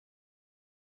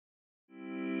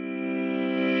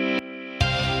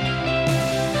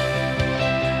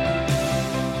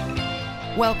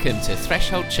Welcome to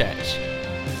Threshold Church.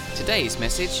 Today's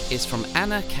message is from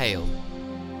Anna Kale.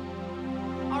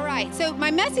 All right, so my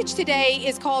message today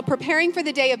is called Preparing for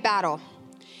the Day of Battle.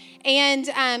 And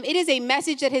it is a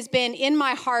message that has been in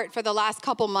my heart for the last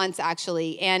couple months,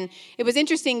 actually. And it was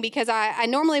interesting because I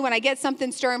normally, when I get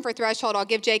something stirring for Threshold, I'll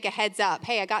give Jake a heads up.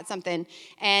 Hey, I got something.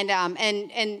 And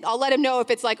I'll let him know if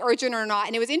it's like urgent or not.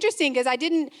 And it was interesting because I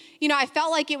didn't, I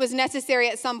felt like it was necessary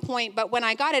at some point. But when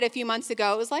I got it a few months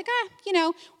ago, it was like,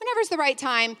 whenever's the right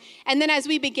time. And then as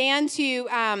we began to,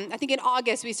 I think in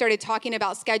August, we started talking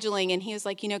about scheduling. And he was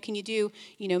like, can you do,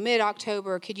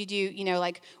 mid-October? Could you do,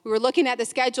 we were looking at the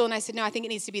schedule. And I said, no, I think it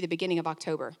needs to be the beginning of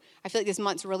October. I feel like this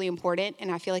month's really important,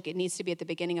 and I feel like it needs to be at the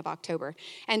beginning of October.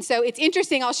 And so it's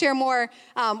interesting. I'll share more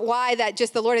why that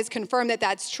just the Lord has confirmed that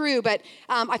that's true. But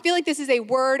I feel like this is a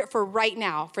word for right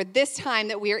now, for this time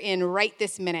that we are in right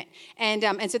this minute. And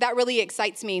so that really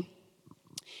excites me.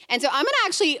 And so I'm going to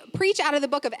actually preach out of the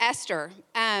book of Esther.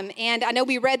 And I know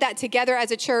we read that together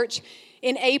as a church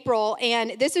in April,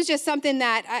 and this is just something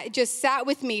that just sat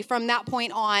with me from that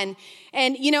point on.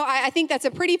 And, I think that's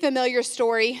a pretty familiar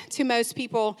story to most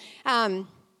people. But, I'm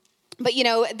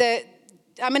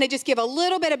going to just give a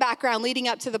little bit of background leading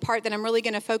up to the part that I'm really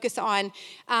going to focus on.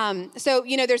 So,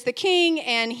 there's the king,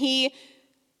 and he's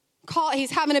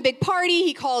having a big party.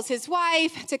 He calls his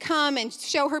wife to come and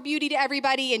show her beauty to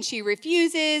everybody, and she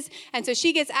refuses. And so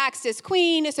she gets axed as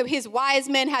queen. So his wise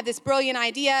men have this brilliant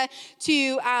idea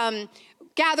to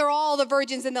gather all the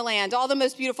virgins in the land, all the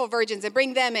most beautiful virgins, and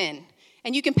bring them in.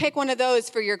 And you can pick one of those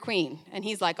for your queen. And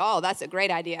he's like, oh, that's a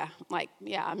great idea. I'm like,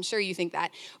 yeah, I'm sure you think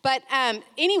that. But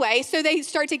anyway, so they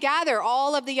start to gather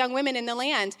all of the young women in the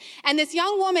land. And this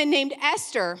young woman named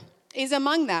Esther is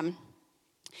among them.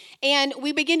 And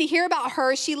we begin to hear about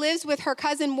her. She lives with her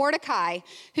cousin Mordecai,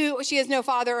 who she has no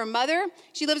father or mother.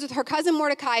 She lives with her cousin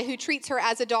Mordecai, who treats her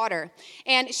as a daughter.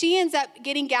 And she ends up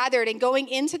getting gathered and going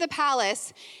into the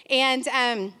palace. And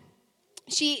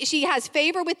she has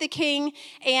favor with the king.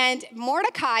 And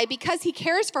Mordecai, because he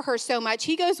cares for her so much,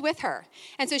 he goes with her.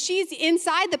 And so she's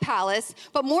inside the palace.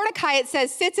 But Mordecai, it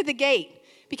says, sits at the gate,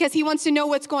 because he wants to know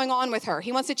what's going on with her.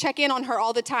 He wants to check in on her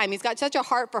all the time. He's got such a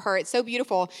heart for her. It's so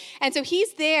beautiful. And so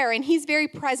he's there, and he's very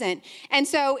present. And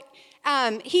so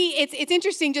it's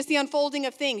interesting, just the unfolding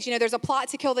of things. There's a plot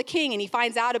to kill the king, and he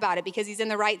finds out about it because he's in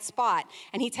the right spot.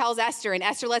 And he tells Esther, and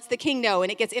Esther lets the king know,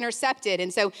 and it gets intercepted.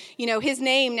 And so, his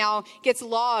name now gets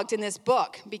logged in this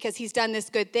book because he's done this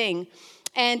good thing.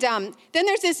 And then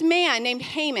there's this man named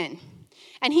Haman,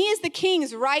 and he is the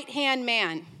king's right-hand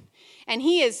man. And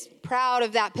he is proud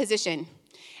of that position.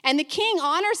 And the king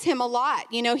honors him a lot.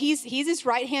 He's his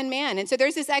right-hand man. And so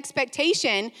there's this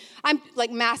expectation. I'm like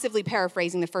massively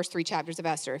paraphrasing the first 3 chapters of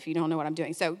Esther if you don't know what I'm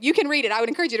doing. So you can read it. I would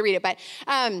encourage you to read it. But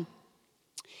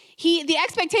the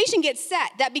expectation gets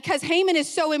set that because Haman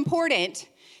is so important,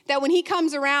 that when he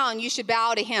comes around, you should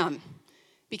bow to him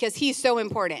because he's so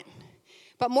important.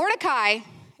 But Mordecai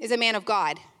is a man of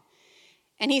God.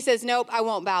 And he says, nope, I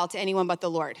won't bow to anyone but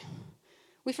the Lord.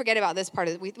 We forget about this part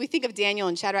of it. We think of Daniel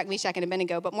and Shadrach, Meshach, and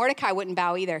Abednego, but Mordecai wouldn't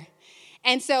bow either.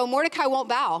 And so Mordecai won't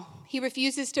bow. He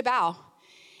refuses to bow.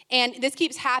 And this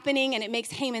keeps happening, and it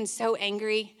makes Haman so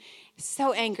angry,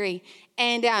 so angry.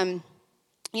 And,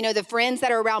 the friends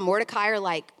that are around Mordecai are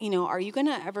like, are you going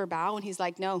to ever bow? And he's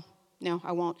like, no,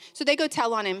 I won't. So they go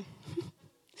tell on him.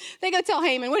 They go tell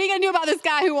Haman, what are you going to do about this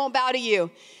guy who won't bow to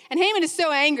you? And Haman is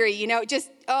so angry,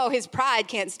 his pride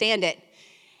can't stand it.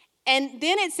 And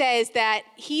then it says that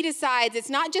he decides it's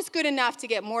not just good enough to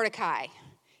get Mordecai.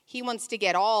 He wants to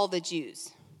get all the Jews.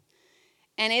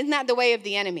 And isn't that the way of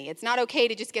the enemy? It's not okay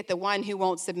to just get the one who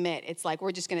won't submit. It's like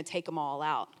we're just going to take them all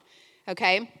out,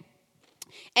 okay?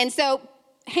 And so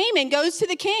Haman goes to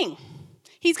the king.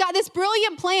 He's got this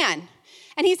brilliant plan.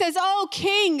 And he says, oh,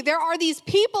 king, there are these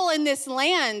people in this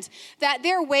land that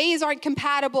their ways aren't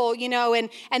compatible, and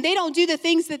they don't do the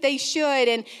things that they should.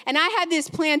 And I have this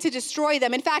plan to destroy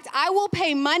them. In fact, I will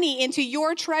pay money into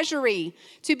your treasury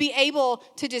to be able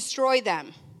to destroy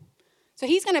them. So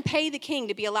he's going to pay the king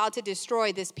to be allowed to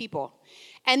destroy this people.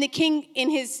 And the king,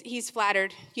 he's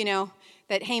flattered,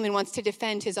 that Haman wants to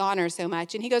defend his honor so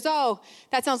much. And he goes, oh,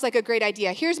 that sounds like a great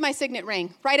idea. Here's my signet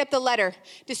ring. Write up the letter.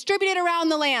 Distribute it around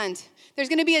the land. There's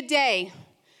going to be a day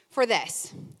for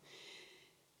this.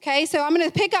 Okay, so I'm going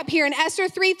to pick up here in Esther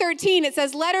 3:13. It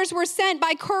says, letters were sent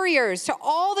by couriers to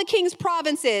all the king's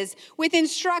provinces with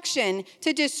instruction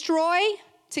to destroy,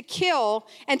 to kill,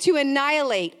 and to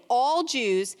annihilate all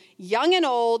Jews, young and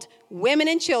old, women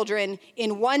and children,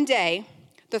 in one day,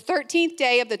 the 13th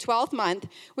day of the 12th month,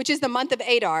 which is the month of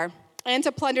Adar, and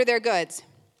to plunder their goods.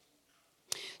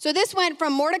 So this went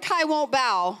from Mordecai won't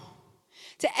bow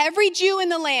to every Jew in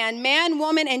the land, man,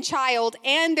 woman, and child,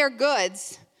 and their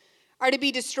goods are to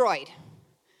be destroyed.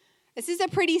 This is a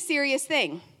pretty serious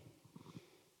thing.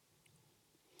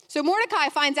 So Mordecai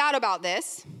finds out about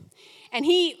this, and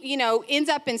he, ends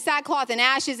up in sackcloth and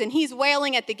ashes, and he's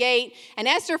wailing at the gate. And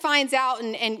Esther finds out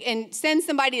and sends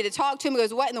somebody to talk to him, and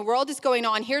goes, what in the world is going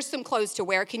on? Here's some clothes to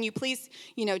wear. Can you please,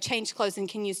 change clothes, and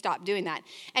can you stop doing that?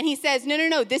 And he says,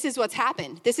 no, this is what's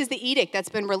happened. This is the edict that's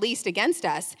been released against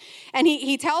us. And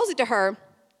he tells it to her,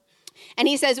 and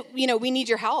he says, we need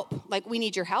your help. Like, we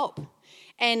need your help.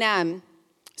 And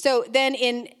so then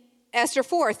in Esther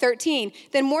 4:13,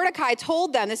 then Mordecai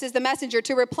told them, this is the messenger,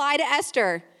 to reply to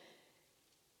Esther,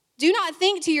 do not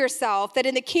think to yourself that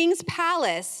in the king's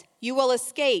palace you will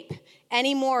escape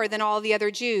any more than all the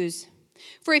other Jews.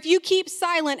 For if you keep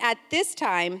silent at this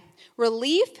time,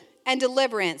 relief and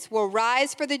deliverance will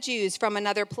rise for the Jews from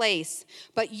another place,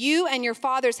 but you and your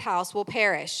father's house will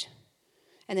perish.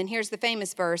 And then here's the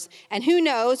famous verse, and who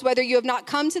knows whether you have not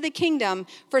come to the kingdom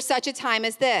for such a time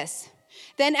as this.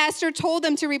 Then Esther told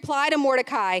them to reply to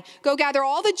Mordecai, go gather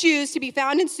all the Jews to be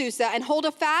found in Susa and hold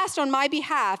a fast on my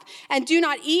behalf, and do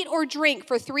not eat or drink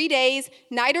for 3 days,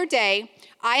 night or day.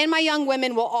 I and my young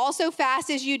women will also fast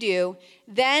as you do.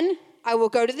 Then I will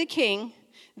go to the king,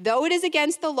 though it is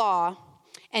against the law,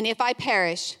 and if I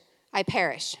perish, I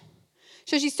perish.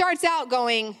 So she starts out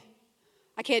going,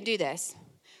 I can't do this.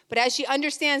 But as she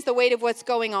understands the weight of what's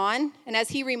going on, and as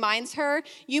he reminds her,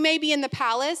 you may be in the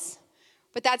palace,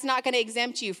 but that's not going to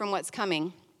exempt you from what's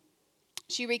coming.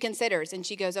 She reconsiders, and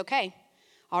she goes, okay,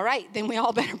 all right, then we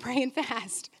all better pray and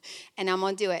fast. And I'm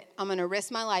going to do it. I'm going to risk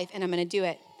my life, and I'm going to do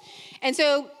it. And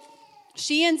so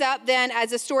she ends up then,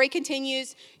 as the story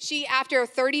continues, after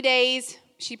 30 days,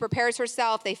 she prepares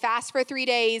herself. They fast for 3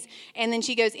 days, and then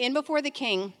she goes in before the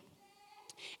king,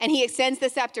 and he extends the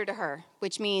scepter to her,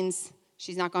 which means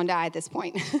she's not going to die at this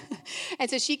point. And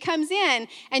so she comes in,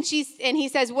 and he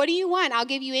says, what do you want? I'll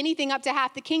give you anything up to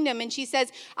half the kingdom. And she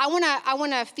says, I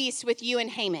want to feast with you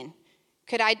and Haman.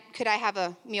 Could I have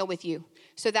a meal with you?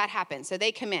 So that happens. So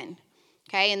they come in,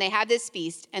 okay, and they have this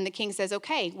feast. And the king says,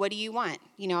 okay, what do you want?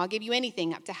 I'll give you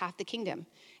anything up to half the kingdom.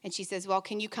 And she says, well,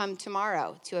 can you come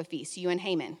tomorrow to a feast, you and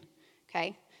Haman?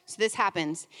 Okay, so this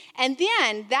happens. And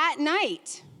then that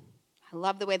night, I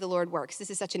love the way the Lord works. This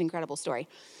is such an incredible story.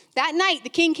 That night, the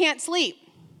king can't sleep,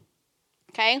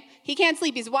 okay? He can't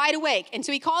sleep. He's wide awake. And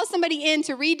so he calls somebody in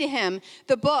to read to him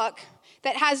the book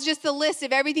that has just the list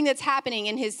of everything that's happening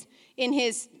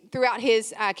throughout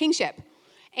his kingship.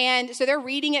 And so they're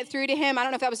reading it through to him. I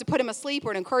don't know if that was to put him asleep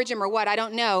or to encourage him or what. I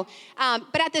don't know.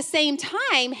 But at the same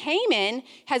time, Haman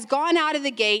has gone out of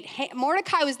the gate.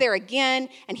 Mordecai was there again,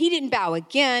 and he didn't bow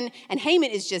again. And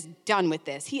Haman is just done with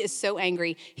this. He is so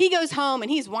angry. He goes home,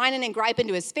 and he's whining and griping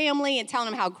to his family and telling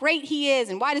them how great he is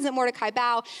and why doesn't Mordecai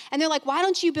bow. And they're like, why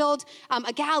don't you build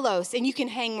a gallows and you can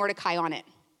hang Mordecai on it?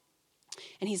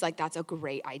 And he's like, that's a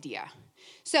great idea.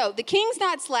 So the king's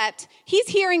not slept. He's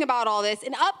hearing about all this,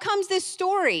 and up comes this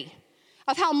story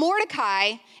of how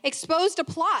Mordecai exposed a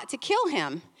plot to kill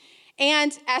him.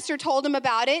 And Esther told him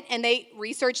about it, and they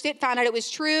researched it, found out it was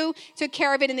true, took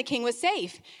care of it, and the king was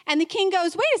safe. And the king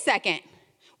goes, wait a second.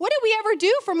 What did we ever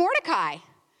do for Mordecai?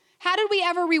 How did we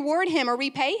ever reward him or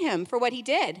repay him for what he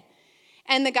did?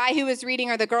 And the guy who was reading,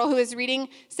 or the girl who was reading,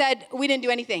 said, we didn't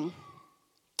do anything.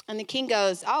 And the king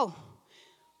goes, oh,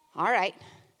 all right.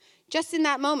 Just in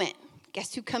that moment,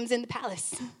 guess who comes in the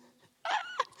palace?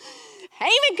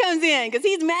 Haman comes in because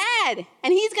he's mad.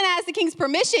 And he's going to ask the king's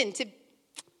permission to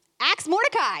axe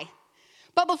Mordecai.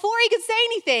 But before he could say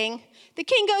anything, the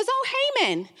king goes, oh,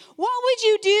 Haman, what would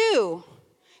you do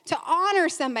to honor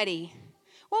somebody?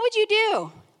 What would you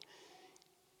do?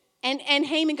 And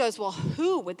Haman goes, well,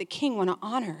 who would the king want to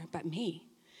honor but me?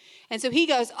 And so he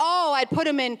goes, oh, I'd put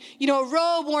him in, a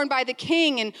robe worn by the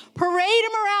king and parade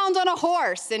him around on a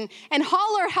horse and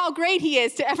holler how great he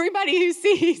is to everybody who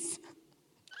sees.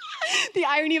 The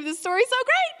irony of the story is so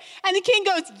great. And the king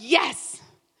goes, yes,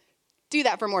 do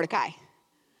that for Mordecai. And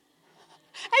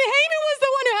Haman was the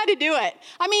one who had to do it.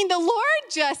 I mean, the Lord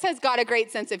just has got a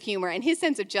great sense of humor, and his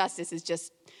sense of justice is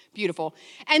just beautiful.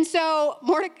 And so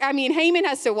Haman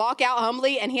has to walk out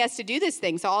humbly, and he has to do this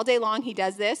thing. So all day long he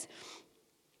does this.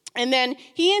 And then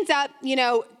he ends up,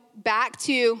 back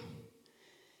to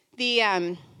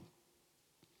the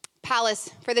palace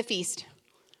for the feast.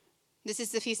 This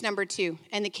is the feast number 2.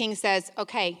 And the king says,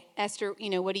 okay, Esther,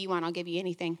 what do you want? I'll give you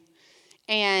anything.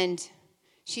 And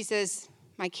she says,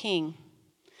 my king,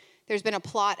 there's been a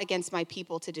plot against my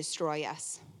people to destroy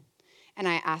us. And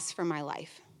I ask for my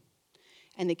life.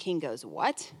 And the king goes,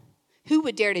 what? Who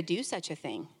would dare to do such a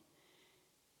thing?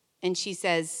 And she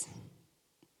says,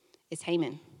 is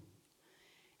Haman.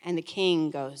 And the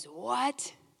king goes,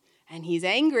 what? And he's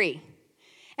angry.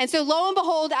 And so lo and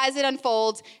behold, as it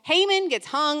unfolds, Haman gets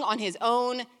hung on his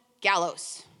own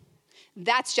gallows.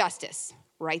 That's justice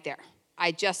right there.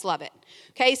 I just love it.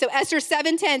 Okay, so Esther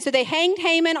 7:10. So they hanged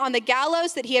Haman on the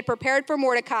gallows that he had prepared for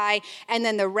Mordecai, and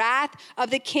then the wrath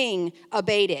of the king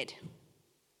abated.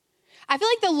 I feel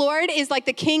like the Lord is like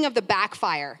the king of the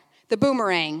backfire, the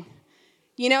boomerang.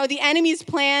 You know, the enemy's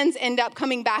plans end up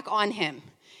coming back on him.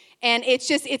 And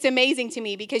it's amazing to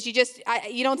me because you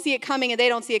don't see it coming and they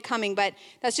don't see it coming, but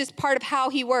that's just part of how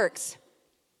he works.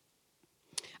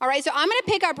 All right, so I'm going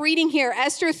to pick up reading here,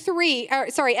 Esther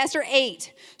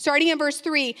 8, starting in verse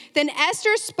 3. Then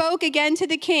Esther spoke again to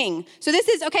the king. So this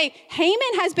is, okay,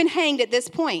 Haman has been hanged at this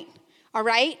point, all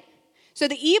right? So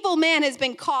the evil man has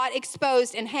been caught,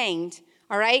 exposed, and hanged,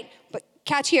 all right? But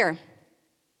catch here.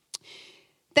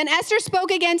 Then Esther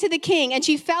spoke again to the king, and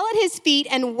she fell at his feet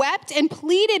and wept and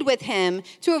pleaded with him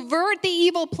to avert the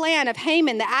evil plan of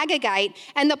Haman the Agagite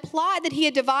and the plot that he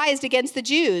had devised against the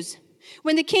Jews.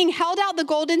 When the king held out the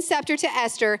golden scepter to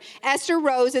Esther, Esther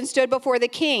rose and stood before the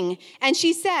king. And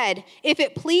she said, if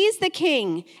it please the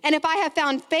king, and if I have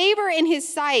found favor in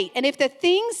his sight, and if the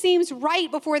thing seems right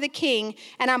before the king,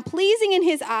 and I'm pleasing in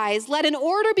his eyes, let an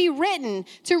order be written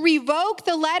to revoke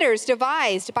the letters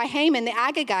devised by Haman the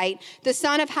Agagite, the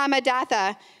son of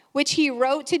Hammedatha, which he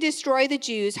wrote to destroy the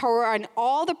Jews who are in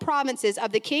all the provinces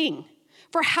of the king.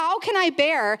 For how can I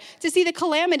bear to see the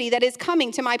calamity that is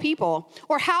coming to my people?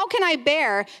 Or how can I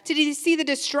bear to see the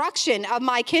destruction of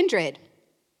my kindred?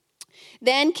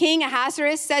 Then King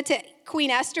Ahasuerus said to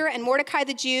Queen Esther and Mordecai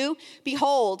the Jew,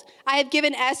 behold, I have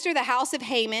given Esther the house of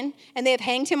Haman, and they have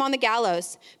hanged him on the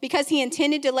gallows, because he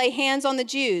intended to lay hands on the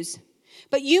Jews.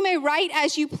 But you may write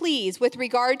as you please with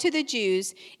regard to the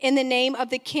Jews in the name of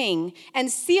the king, and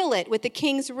seal it with the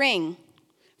king's ring.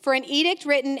 For an edict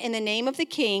written in the name of the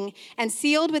king and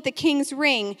sealed with the king's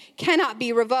ring cannot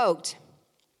be revoked.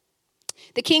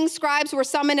 The king's scribes were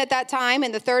summoned at that time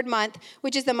in the 3rd month,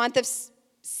 which is the month of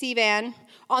Sivan,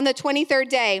 on the 23rd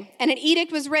day. And an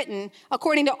edict was written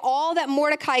according to all that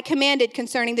Mordecai commanded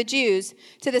concerning the Jews,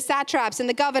 to the satraps and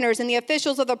the governors and the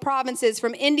officials of the provinces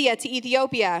from India to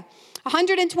Ethiopia,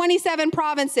 127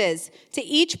 provinces, to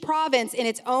each province in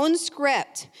its own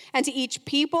script, and to each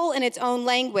people in its own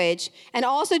language, and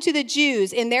also to the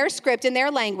Jews in their script and their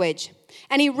language.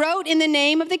 And he wrote in the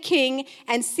name of the king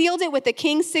and sealed it with the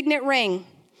king's signet ring.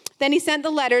 Then he sent the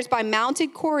letters by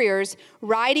mounted couriers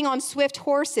riding on swift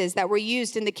horses that were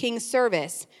used in the king's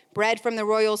service, bred from the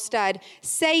royal stud,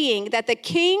 saying that the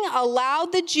king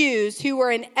allowed the Jews who were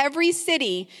in every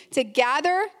city to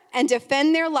gather and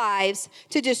defend their lives,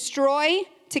 to destroy,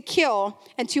 to kill,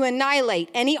 and to annihilate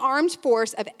any armed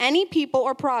force of any people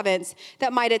or province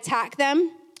that might attack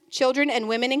them, children and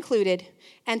women included,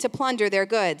 and to plunder their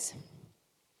goods.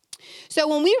 So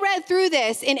when we read through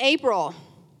this in April,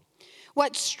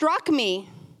 what struck me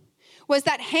was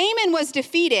that Haman was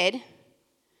defeated,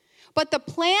 but the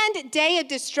planned day of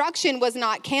destruction was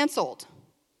not canceled.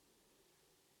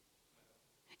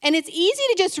 And it's easy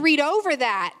to just read over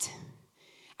that,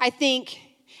 I think,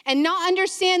 and not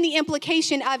understand the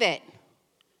implication of it.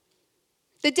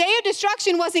 The day of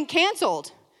destruction wasn't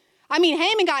canceled. I mean,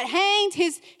 Haman got hanged,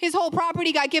 his whole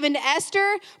property got given to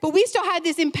Esther, but we still had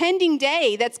this impending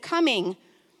day that's coming,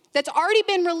 that's already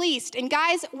been released. And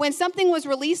guys, when something was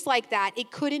released like that,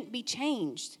 it couldn't be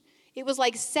changed. It was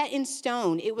like set in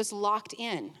stone. It was locked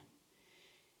in.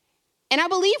 And I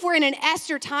believe we're in an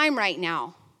Esther time right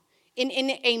now. In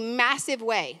a massive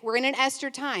way. We're in an Esther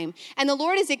time. And the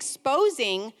Lord is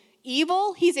exposing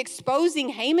evil. He's exposing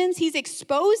Haman's. He's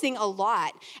exposing a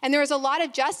lot. And there's a lot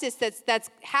of justice that's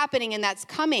happening and that's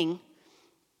coming.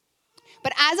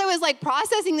 But as I was like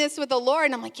processing this with the Lord,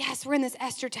 and I'm like, yes, we're in this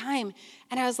Esther time.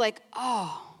 And I was like,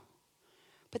 oh,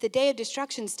 but the day of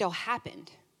destruction still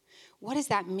happened. What does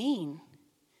that mean?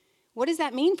 What does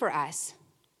that mean for us?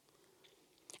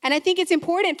 And I think it's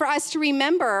important for us to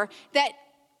remember that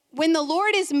when the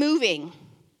Lord is moving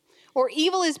or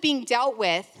evil is being dealt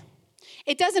with,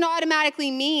 it doesn't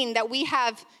automatically mean that we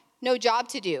have no job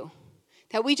to do,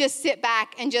 that we just sit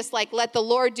back and just like let the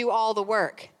Lord do all the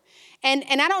work. And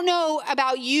I don't know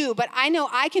about you, but I know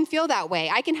I can feel that way.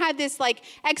 I can have this like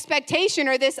expectation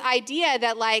or this idea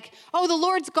that like, oh, the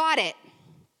Lord's got it,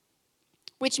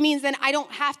 which means then I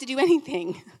don't have to do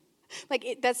anything.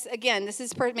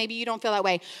 Maybe you don't feel that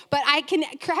way. But I can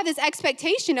have this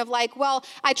expectation of like, well,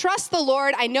 I trust the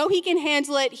Lord. I know he can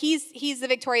handle it. He's the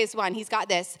victorious one. He's got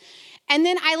this. And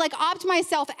then I like opt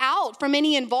myself out from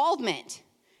any involvement.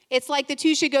 It's like the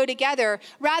two should go together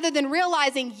rather than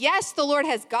realizing, yes, the Lord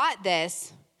has got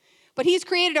this, But he's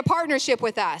created a partnership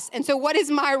with us. And so what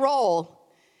is my role?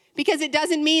 Because it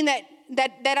doesn't mean that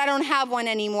I don't have one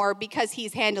anymore because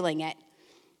he's handling it.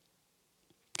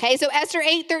 Okay, so Esther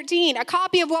 8:13, a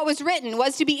copy of what was written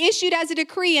was to be issued as a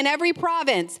decree in every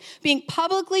province, being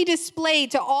publicly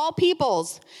displayed to all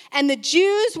peoples. And the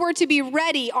Jews were to be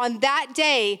ready on that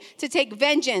day to take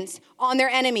vengeance on their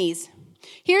enemies.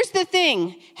 Here's the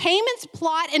thing. Haman's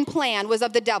plot and plan was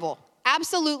of the devil.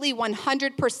 Absolutely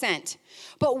 100%.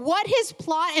 But what his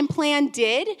plot and plan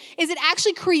did is it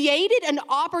actually created an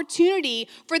opportunity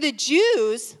for the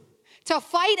Jews to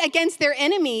fight against their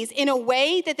enemies in a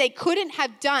way that they couldn't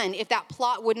have done if that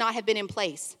plot would not have been in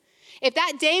place. If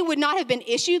that day would not have been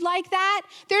issued like that,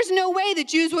 there's no way the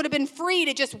Jews would have been free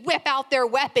to just whip out their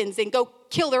weapons and go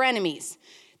kill their enemies.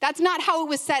 That's not how it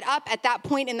was set up at that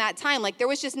point in that time. Like, there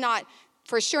was just not,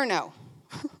 for sure, no.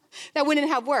 That wouldn't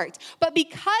have worked. But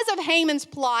because of Haman's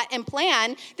plot and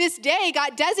plan, this day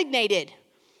got designated.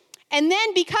 And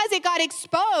then because it got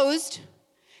exposed,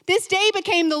 this day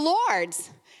became the Lord's.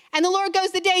 And the Lord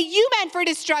goes, the day you meant for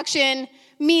destruction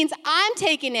means I'm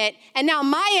taking it, and now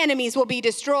my enemies will be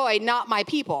destroyed, not my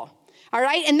people. All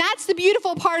right? And that's the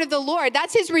beautiful part of the Lord.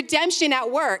 That's his redemption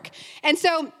at work. And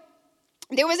so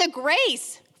there was a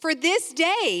grace for this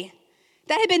day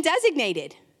that had been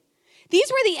designated. These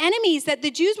were the enemies that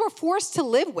the Jews were forced to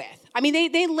live with. I mean,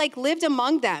 they lived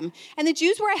among them. And the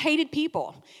Jews were a hated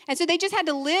people. And so they just had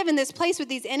to live in this place with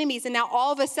these enemies. And now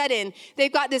all of a sudden,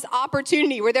 they've got this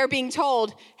opportunity where they're being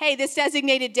told, hey, this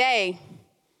designated day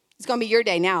is going to be your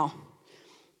day now.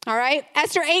 All right?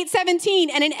 Esther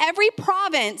 8:17, and in every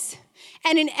province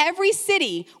and in every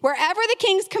city, wherever the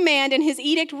king's command and his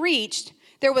edict reached,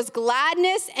 there was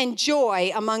gladness and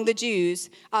joy among the Jews,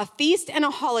 a feast and a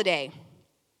holiday.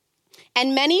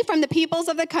 And many from the peoples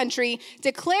of the country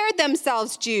declared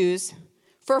themselves Jews,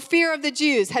 for fear of the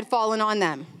Jews had fallen on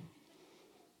them.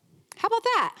 How about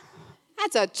that?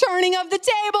 That's a turning of the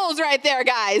tables right there,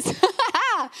 guys.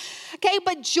 Okay,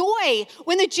 but joy,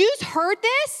 when the Jews heard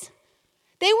this,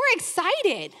 they were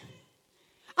excited.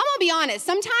 I'm going to be honest.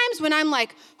 Sometimes when I'm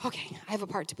like, okay, I have a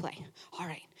part to play. All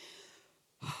right.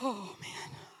 Oh,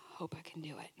 man, hope I can do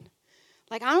it.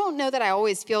 Like, I don't know that I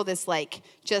always feel this, like,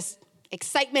 just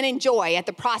excitement and joy at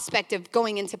the prospect of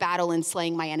going into battle and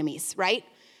slaying my enemies, right?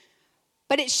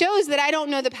 But it shows that I don't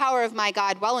know the power of my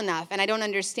God well enough, and I don't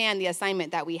understand the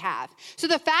assignment that we have. So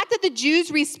the fact that the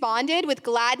Jews responded with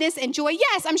gladness and joy,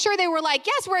 yes, I'm sure they were like,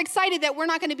 yes, we're excited that we're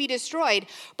not going to be destroyed.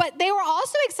 But they were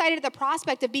also excited at the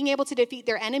prospect of being able to defeat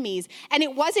their enemies. And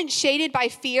it wasn't shaded by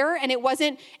fear, and it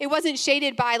wasn't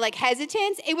shaded by like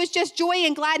hesitance. It was just joy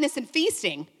and gladness and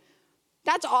feasting.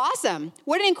 That's awesome.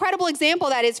 What an incredible example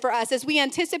that is for us as we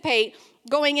anticipate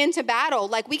going into battle.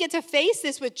 Like, we get to face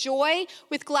this with joy,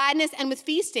 with gladness, and with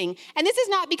feasting. And this is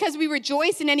not because we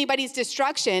rejoice in anybody's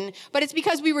destruction, but it's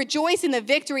because we rejoice in the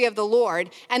victory of the Lord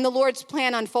and the Lord's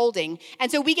plan unfolding. And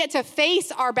so we get to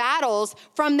face our battles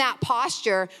from that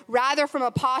posture, rather from a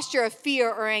posture of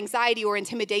fear or anxiety or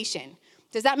intimidation.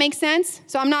 Does that make sense?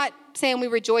 So I'm not saying we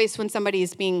rejoice when somebody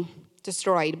is being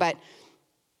destroyed, but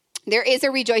there is a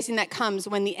rejoicing that comes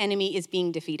when the enemy is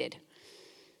being defeated.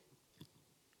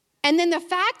 And then the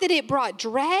fact that it brought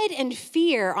dread and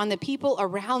fear on the people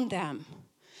around them.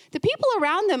 The people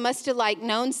around them must have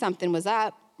known something was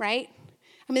up, right?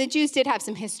 I mean, the Jews did have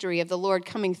some history of the Lord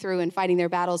coming through and fighting their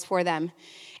battles for them.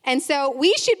 And so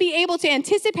we should be able to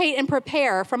anticipate and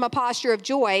prepare from a posture of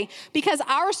joy because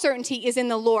our certainty is in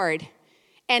the Lord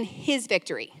and his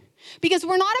victory. Because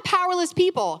we're not a powerless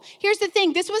people. Here's the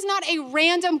thing. This was not a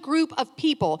random group of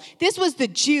people. This was the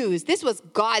Jews. This was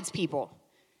God's people.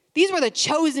 These were the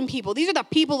chosen people. These are the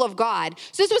people of God.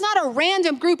 So this was not a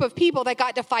random group of people that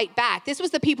got to fight back. This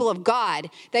was the people of God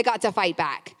that got to fight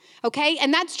back. Okay?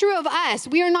 And that's true of us.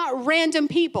 We are not random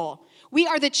people. We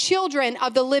are the children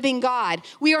of the living God.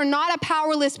 We are not a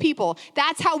powerless people.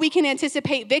 That's how we can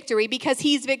anticipate victory because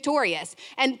he's victorious.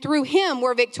 And through him,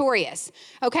 we're victorious.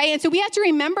 Okay? And so we have to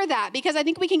remember that because I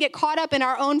think we can get caught up in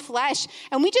our own flesh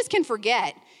and we just can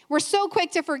forget. We're so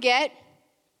quick to forget,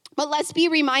 but let's be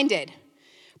reminded.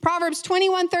 Proverbs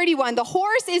 21:31, the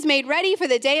horse is made ready for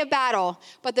the day of battle,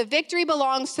 but the victory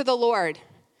belongs to the Lord.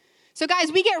 So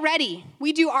guys, we get ready.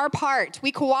 We do our part.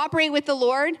 We cooperate with the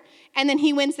Lord, and then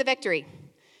he wins the victory.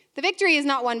 The victory is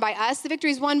not won by us. The victory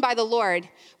is won by the Lord,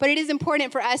 but it is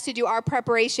important for us to do our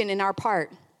preparation and our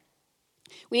part.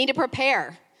 We need to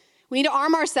prepare. We need to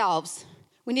arm ourselves.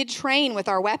 We need to train with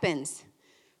our weapons.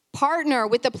 Partner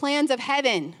with the plans of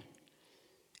heaven.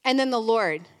 And then the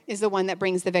Lord is the one that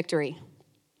brings the victory.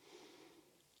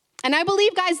 And I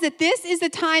believe, guys, that this is the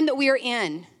time that we are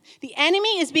in. The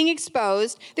enemy is being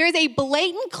exposed. There is a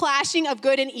blatant clashing of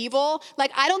good and evil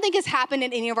like I don't think has happened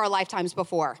in any of our lifetimes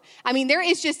before. I mean, there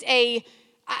is just I'm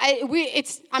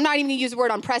not even going to use the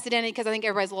word unprecedented because I think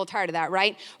everybody's a little tired of that,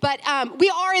 right? But we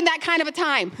are in that kind of a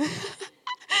time.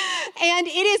 And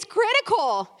it is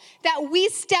critical that we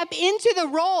step into the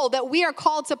role that we are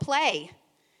called to play.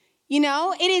 You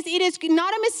know, it is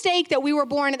not a mistake that we were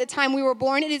born at the time we were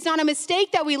born. It is not a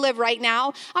mistake that we live right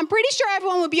now. I'm pretty sure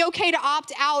everyone would be okay to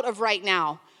opt out of right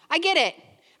now. I get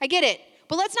it.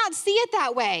 But let's not see it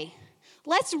that way.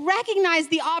 Let's recognize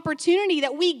the opportunity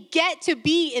that we get to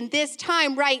be in this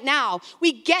time right now.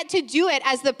 We get to do it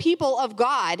as the people of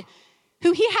God,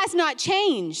 who he has not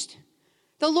changed.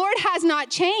 The Lord has not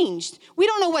changed. We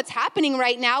don't know what's happening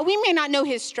right now. We may not know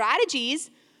his strategies,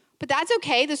 but that's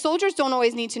okay. The soldiers don't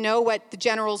always need to know what the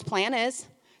general's plan is.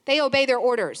 They obey their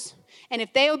orders. And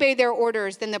if they obey their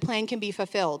orders, then the plan can be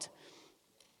fulfilled.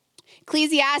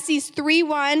 Ecclesiastes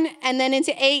 3:1 and then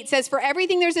into 8 says, for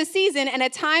everything there's a season and a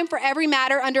time for every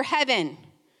matter under heaven.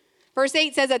 Verse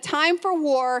 8 says, a time for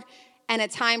war and a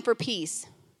time for peace.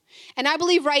 And I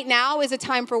believe right now is a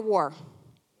time for war.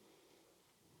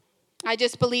 I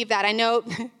just believe that. I know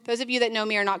those of you that know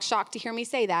me are not shocked to hear me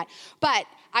say that. But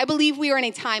I believe we are in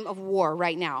a time of war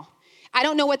right now. I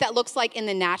don't know what that looks like in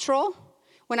the natural.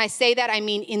 When I say that, I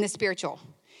mean in the spiritual.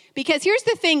 Because here's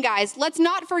the thing, guys. Let's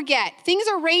not forget. Things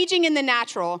are raging in the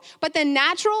natural, but the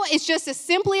natural is just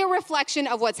simply a reflection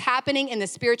of what's happening in the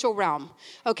spiritual realm,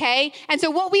 okay? And so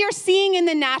what we are seeing in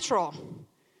the natural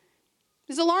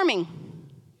is alarming.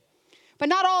 But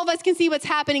not all of us can see what's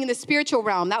happening in the spiritual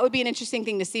realm. That would be an interesting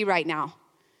thing to see right now,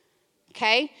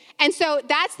 okay? And so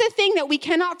that's the thing that we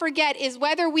cannot forget is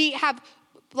whether we have,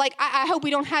 like, I hope we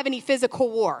don't have any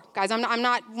physical war. Guys, I'm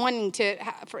not wanting to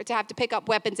have to pick up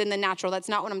weapons in the natural. That's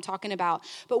not what I'm talking about.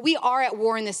 But we are at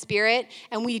war in the spirit,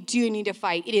 and we do need to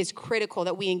fight. It is critical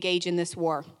that we engage in this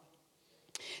war.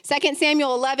 2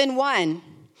 Samuel 11:1.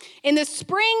 In the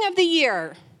spring of the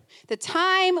year, the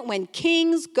time when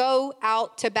kings go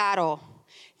out to battle,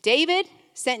 David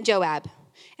sent Joab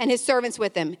and his servants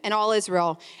with him and all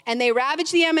Israel. And they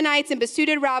ravaged the Ammonites and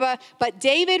besieged Rabbah, but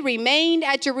David remained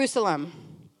at Jerusalem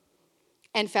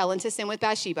and fell into sin with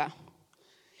Bathsheba.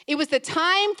 It was the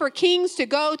time for kings to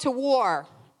go to war.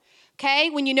 Okay?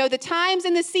 When you know the times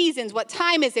and the seasons, what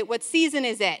time is it? What season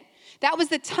is it? That was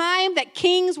the time that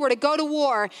kings were to go to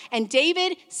war, and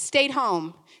David stayed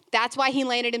home. That's why he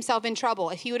landed himself in trouble.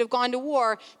 If he would have gone to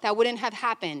war, that wouldn't have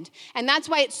happened. And that's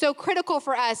why it's so critical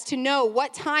for us to know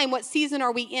what time, what season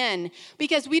are we in,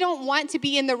 because we don't want to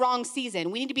be in the wrong season.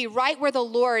 We need to be right where the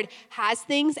Lord has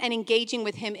things and engaging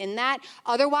with him in that.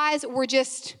 Otherwise, we're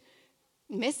just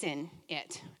missing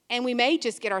it. And we may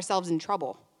just get ourselves in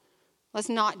trouble. Let's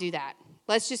not do that.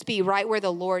 Let's just be right where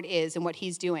the Lord is and what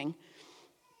he's doing.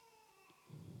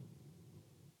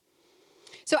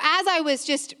 So as I was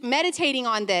just meditating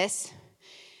on this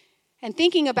and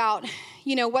thinking about,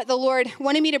 what the Lord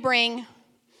wanted me to bring,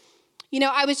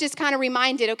 I was just kind of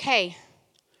reminded, okay,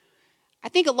 I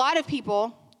think a lot of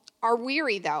people are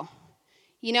weary though.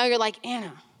 You're like,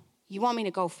 Anna, you want me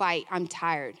to go fight? I'm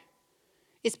tired.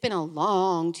 It's been a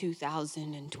long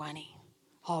 2020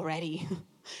 already,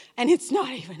 and it's not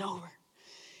even over.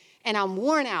 And I'm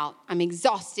worn out. I'm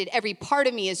exhausted. Every part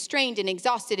of me is strained and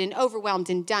exhausted and overwhelmed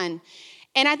and done.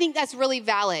 And I think that's really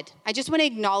valid. I just want to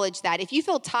acknowledge that. If you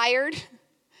feel tired,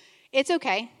 it's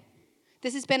okay.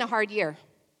 This has been a hard year,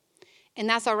 and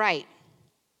that's all right.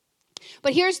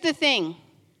 But here's the thing.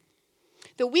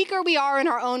 The weaker we are in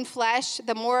our own flesh,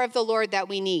 the more of the Lord that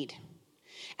we need.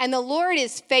 And the Lord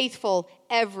is faithful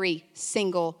every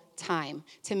single time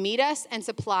to meet us and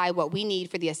supply what we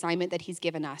need for the assignment that he's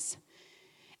given us.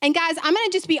 And guys, I'm going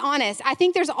to just be honest. I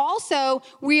think there's also,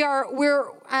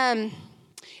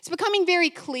 it's becoming very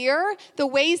clear the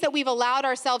ways that we've allowed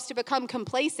ourselves to become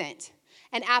complacent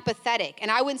and apathetic.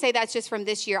 And I wouldn't say that's just from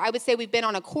this year. I would say we've been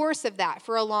on a course of that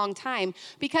for a long time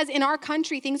because in our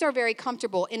country, things are very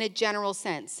comfortable in a general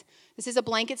sense. This is a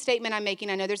blanket statement I'm making.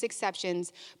 I know there's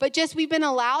exceptions, but we've been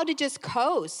allowed to just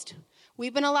coast.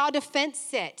 We've been allowed to fence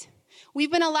sit.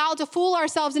 We've been allowed to fool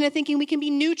ourselves into thinking we can be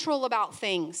neutral about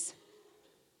things.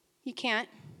 You can't.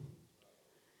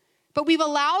 But we've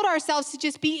allowed ourselves to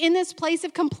just be in this place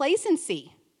of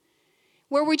complacency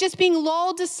where we're just being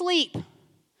lulled to sleep.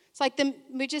 It's like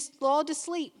we're just lulled to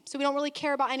sleep, so we don't really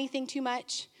care about anything too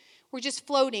much. We're just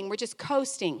floating. We're just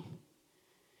coasting.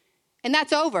 And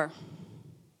that's over.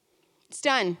 It's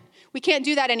done. We can't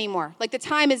do that anymore. Like the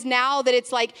time is now that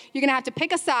it's like you're going to have to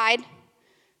pick a side.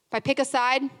 If I pick a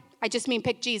side, I just mean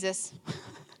pick Jesus.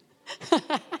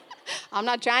 I'm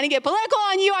not trying to get political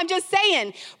on you. I'm just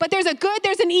saying. But there's a good,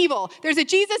 there's an evil. There's a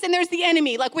Jesus and there's the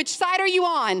enemy. Like, which side are you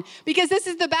on? Because this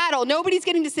is the battle. Nobody's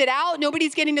getting to sit out.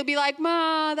 Nobody's getting to be like,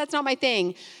 ma, that's not my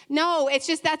thing. No, it's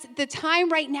just that's the time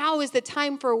right now is the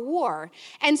time for war.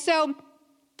 And so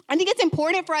I think it's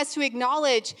important for us to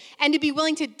acknowledge and to be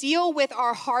willing to deal with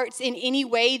our hearts in any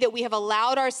way that we have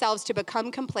allowed ourselves to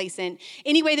become complacent,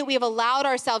 any way that we have allowed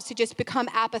ourselves to just become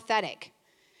apathetic.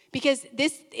 Because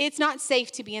it's not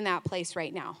safe to be in that place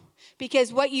right now.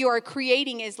 Because what you are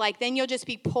creating is like, then you'll just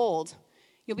be pulled.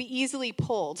 You'll be easily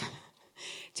pulled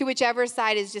to whichever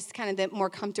side is just kind of the more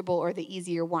comfortable or the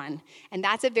easier one. And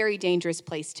that's a very dangerous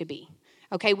place to be.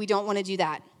 Okay, we don't want to do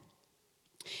that.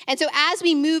 And so as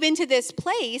we move into this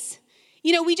place,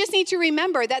 we just need to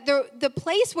remember that the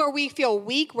place where we feel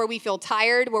weak, where we feel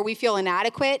tired, where we feel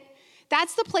inadequate,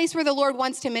 that's the place where the Lord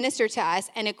wants to minister to us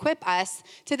and equip us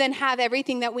to then have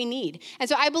everything that we need. And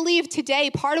so I believe today,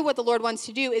 part of what the Lord wants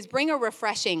to do is bring a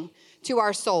refreshing to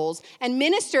our souls and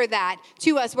minister that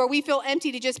to us where we feel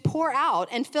empty to just pour out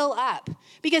and fill up.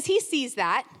 Because he sees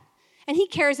that and he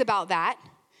cares about that.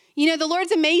 The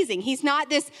Lord's amazing. He's not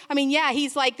this,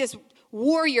 he's like this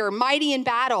warrior, mighty in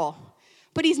battle,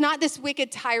 but he's not this wicked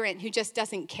tyrant who just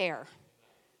doesn't care.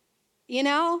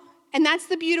 And that's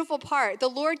the beautiful part. The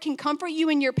Lord can comfort you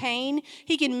in your pain.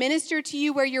 He can minister to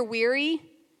you where you're weary.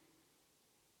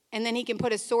 And then he can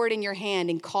put a sword in your hand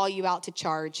and call you out to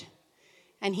charge.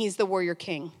 And he's the warrior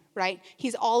king, right?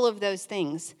 He's all of those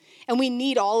things. And we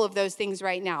need all of those things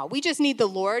right now. We just need the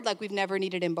Lord like we've never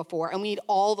needed him before. And we need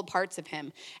all the parts of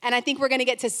him. And I think we're going to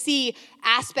get to see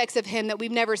aspects of him that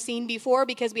we've never seen before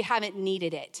because we haven't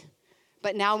needed it.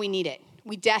 But now we need it.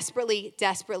 We desperately,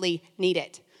 desperately need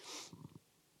it.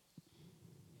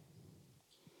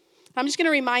 I'm just going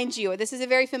to remind you, this is a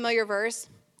very familiar verse.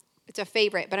 It's a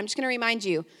favorite, but I'm just going to remind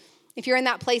you, if you're in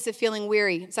that place of feeling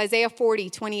weary, it's Isaiah 40,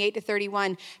 28 to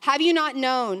 31. Have you not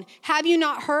known? Have you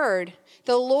not heard?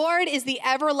 The Lord is the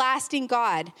everlasting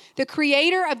God, the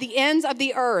creator of the ends of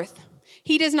the earth.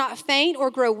 He does not faint or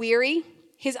grow weary.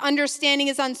 His understanding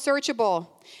is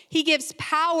unsearchable. He gives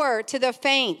power to the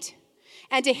faint,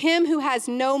 and to him who has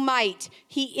no might,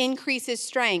 he increases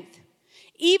strength.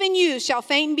 Even youths shall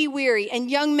faint and be weary,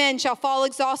 and young men shall fall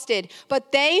exhausted.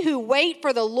 But they who wait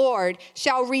for the Lord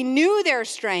shall renew their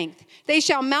strength. They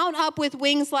shall mount up with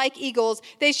wings like eagles.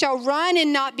 They shall run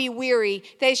and not be weary.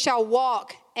 They shall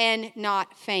walk and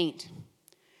not faint.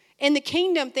 In the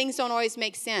kingdom, things don't always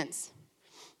make sense.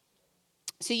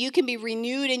 So you can be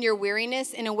renewed in your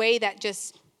weariness in a way that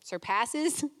just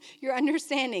surpasses your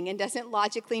understanding and doesn't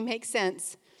logically make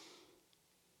sense.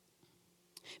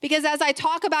 Because as I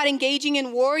talk about engaging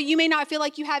in war, you may not feel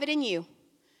like you have it in you.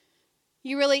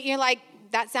 You're like,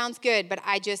 that sounds good, but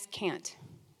I just can't.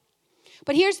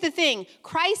 But here's the thing,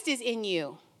 Christ is in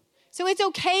you. So it's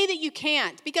okay that you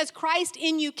can't, because Christ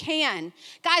in you can.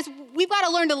 Guys, we've got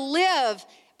to learn to live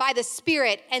by the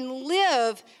Spirit and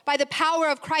live by the power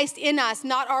of Christ in us,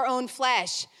 not our own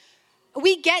flesh.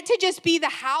 We get to just be the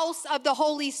house of the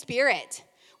Holy Spirit.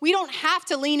 We don't have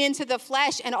to lean into the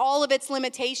flesh and all of its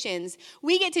limitations.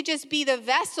 We get to just be the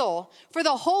vessel for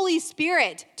the Holy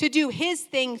Spirit to do his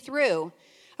thing through,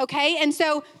 okay? And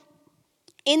so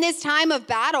in this time of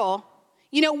battle,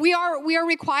 we are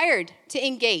required to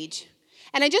engage.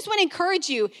 And I just want to encourage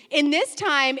you, in this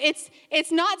time,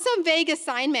 it's not some vague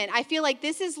assignment. I feel like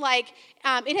this is like,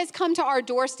 it has come to our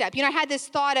doorstep. I had this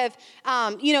thought of,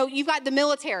 you've got the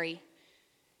military.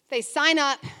 They sign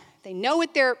up. They know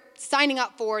what they're signing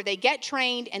up for. They get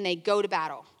trained and they go to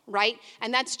battle, right?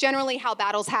 And that's generally how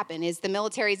battles happen, is the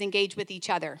militaries engage with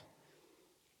each other.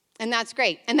 And that's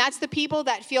great. And that's the people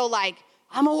that feel like,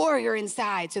 I'm a warrior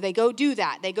inside. So they go do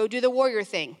that. They go do the warrior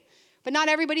thing. But not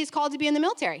everybody's called to be in the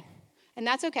military. And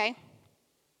that's okay.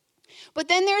 But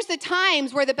then there's the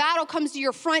times where the battle comes to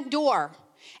your front door.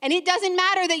 And it doesn't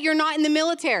matter that you're not in the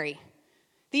military.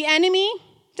 The enemy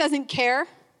doesn't care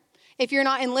if you're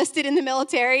not enlisted in the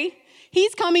military.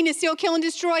 He's coming to steal, kill, and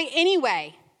destroy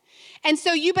anyway. And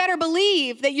so you better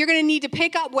believe that you're going to need to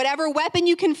pick up whatever weapon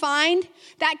you can find,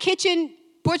 that kitchen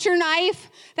butcher knife,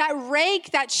 that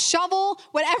rake, that shovel,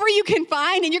 whatever you can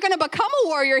find, and you're going to become a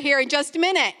warrior here in just a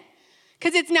minute,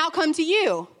 because it's now come to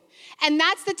you. And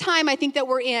that's the time I think that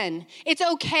we're in. It's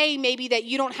okay maybe that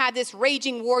you don't have this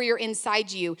raging warrior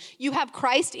inside you. You have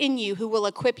Christ in you who will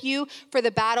equip you for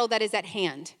the battle that is at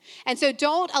hand. And so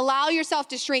don't allow yourself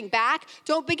to shrink back.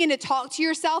 Don't begin to talk to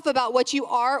yourself about what you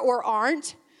are or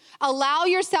aren't. Allow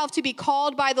yourself to be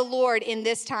called by the Lord in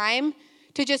this time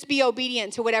to just be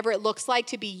obedient to whatever it looks like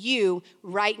to be you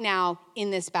right now in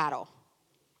this battle.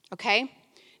 Okay?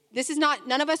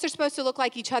 None of us are supposed to look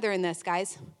like each other in this,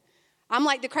 guys. I'm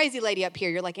like the crazy lady up here.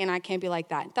 You're like, Anna, I can't be like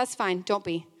that. That's fine. Don't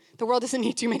be. The world doesn't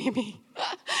need too many of me.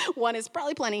 One is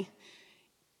probably plenty.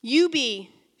 You be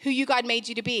who God made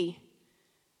you to be.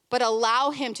 But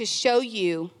allow him to show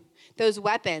you those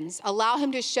weapons. Allow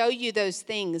him to show you those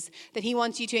things that he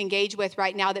wants you to engage with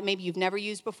right now that maybe you've never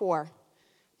used before.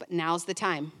 But now's the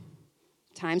time.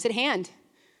 Time's at hand.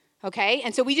 Okay?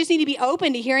 And so we just need to be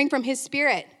open to hearing from his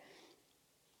Spirit.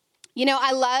 You know,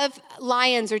 I love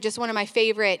lions are just one of my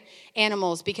favorite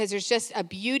animals because there's just a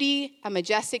beauty, a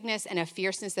majesticness, and a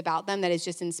fierceness about them that is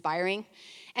just inspiring.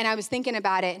 And I was thinking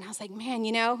about it, and I was like, man,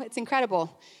 you know, it's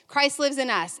incredible. Christ lives in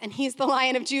us, and he's the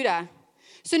Lion of Judah.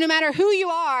 So no matter who you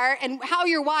are and how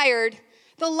you're wired,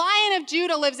 the Lion of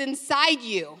Judah lives inside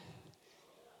you.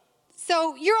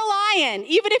 So you're a lion,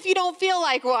 even if you don't feel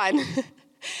like one.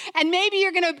 And maybe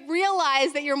you're going to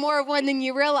realize that you're more of one than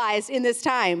you realized in this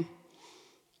time.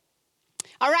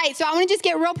 All right, so I want to just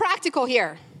get real practical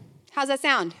here. How's that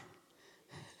sound?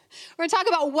 We're going to talk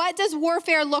about what does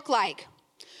warfare look like.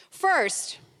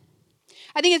 First,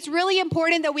 I think it's really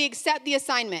important that we accept the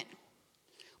assignment.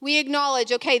 We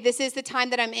acknowledge, okay, this is the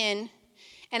time that I'm in,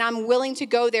 and I'm willing to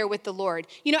go there with the Lord.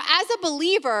 You know, as a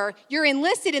believer, you're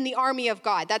enlisted in the army of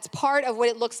God. That's part of what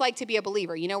it looks like to be a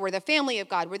believer. You know, we're the family of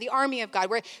God. We're the army of God.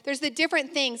 There's the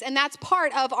different things, and that's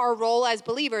part of our role as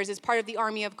believers, is part of the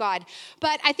army of God.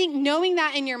 But I think knowing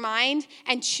that in your mind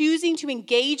and choosing to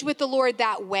engage with the Lord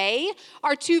that way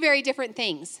are two very different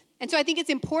things. And so I think it's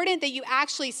important that you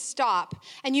actually stop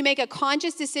and you make a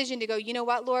conscious decision to go, you know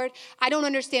what, Lord? I don't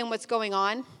understand what's going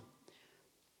on,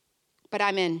 but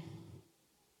I'm in.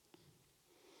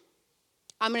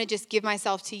 I'm going to just give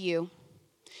myself to you,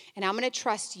 and I'm going to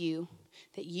trust you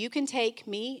that you can take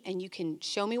me and you can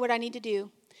show me what I need to do,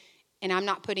 and I'm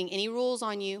not putting any rules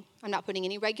on you. I'm not putting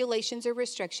any regulations or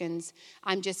restrictions.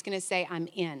 I'm just going to say I'm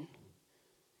in.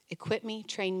 Equip me,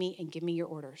 train me, and give me your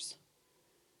orders.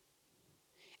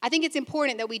 I think it's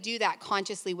important that we do that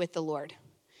consciously with the Lord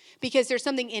because there's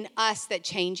something in us that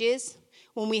changes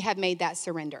when we have made that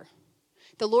surrender.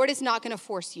 The Lord is not going to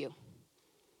force you.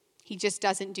 He just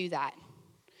doesn't do that.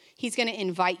 He's going to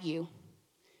invite you.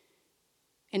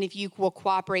 And if you will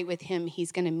cooperate with him,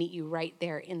 he's going to meet you right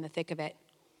there in the thick of it.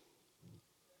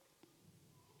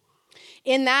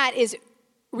 In that is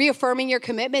reaffirming your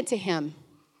commitment to him.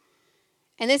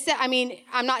 And this, I mean,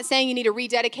 I'm not saying you need to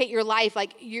rededicate your life.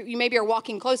 Like you maybe are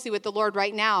walking closely with the Lord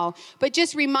right now. But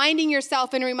just reminding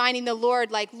yourself and reminding the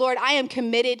Lord, like, Lord, I am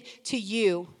committed to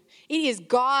you. It is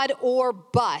God or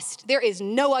bust. There is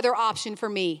no other option for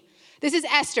me. This is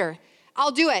Esther.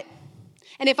 I'll do it.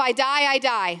 And if I die, I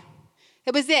die.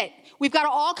 That was it. We've got to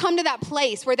all come to that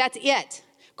place where that's it.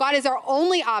 God is our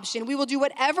only option. We will do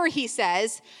whatever he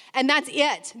says, and that's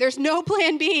it. There's no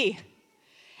plan B.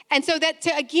 And so that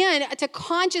to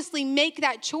consciously make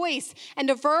that choice and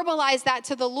to verbalize that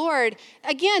to the Lord,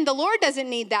 again, the Lord doesn't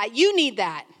need that. You need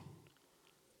that.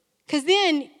 Because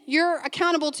then you're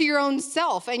accountable to your own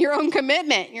self and your own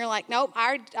commitment. And you're like, nope,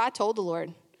 I told the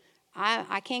Lord.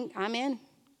 I can't, I'm in.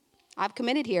 I've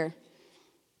committed here.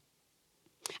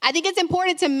 I think it's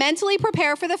important to mentally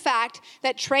prepare for the fact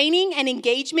that training and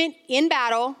engagement in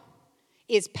battle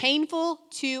is painful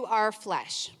to our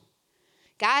flesh.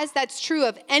 Guys, that's true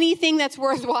of anything that's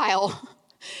worthwhile.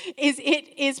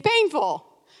 It is painful.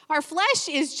 Our flesh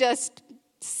is just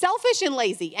selfish and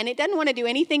lazy, and it doesn't want to do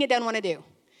anything it doesn't want to do.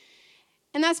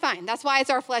 And that's fine. That's why it's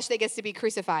our flesh that gets to be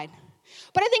crucified.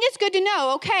 But I think it's good to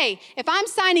know, okay, if I'm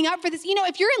signing up for this, you know,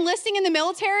 if you're enlisting in the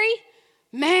military,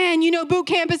 man, you know boot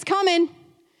camp is coming.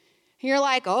 You're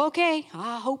like, oh, okay,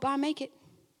 I hope I make it.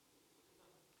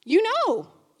 You know,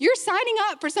 you're signing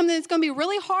up for something that's going to be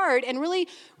really hard and really,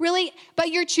 but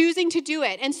you're choosing to do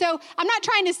it. And so I'm not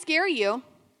trying to scare you.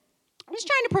 I'm just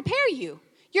trying to prepare you.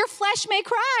 Your flesh may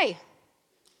cry.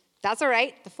 That's all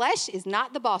right. The flesh is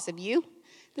not the boss of you.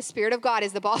 The Spirit of God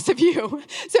is the boss of you.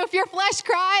 So if your flesh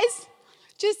cries,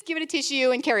 just give it a tissue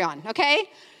and carry on, okay?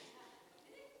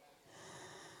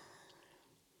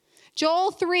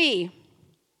 Joel 3,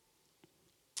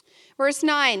 verse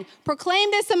 9.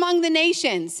 Proclaim this among the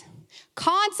nations.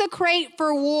 Consecrate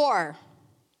for war.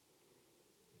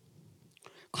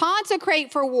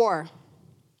 Consecrate for war.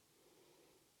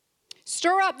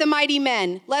 Stir up the mighty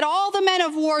men. Let all the men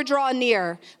of war draw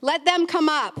near. Let them come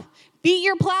up. Beat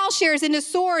your plowshares into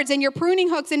swords and your pruning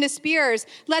hooks into spears.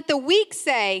 Let the weak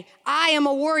say, I am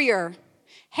a warrior.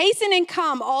 Hasten and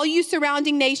come, all you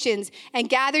surrounding nations, and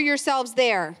gather yourselves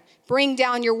there. Bring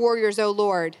down your warriors, O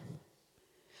Lord.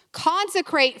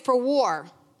 Consecrate for war.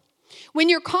 When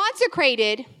you're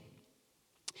consecrated,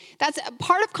 that's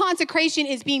part of consecration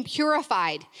is being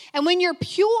purified. And when you're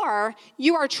pure,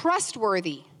 you are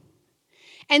trustworthy.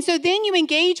 And so then you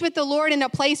engage with the Lord in a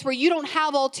place where you don't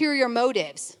have ulterior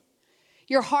motives.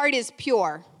 Your heart is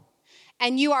pure.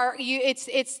 And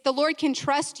the Lord can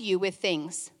trust you with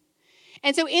things.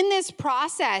 And so in this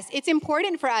process, it's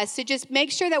important for us to just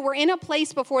make sure that we're in a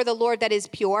place before the Lord that is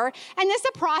pure. And this is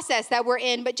a process that we're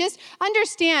in, but just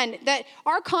understand that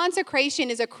our consecration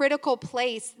is a critical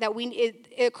place,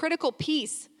 a critical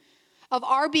piece of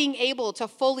our being able to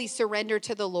fully surrender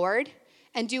to the Lord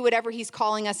and do whatever he's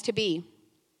calling us to be.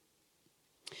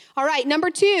 All right,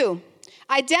 number 2,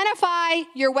 identify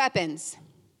your weapons.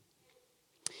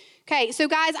 Okay, so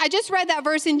guys, I just read that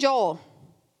verse in Joel.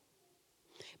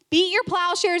 Beat your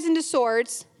plowshares into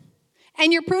swords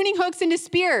and your pruning hooks into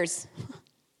spears.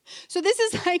 So this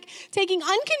is like taking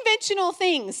unconventional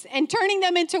things and turning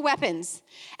them into weapons.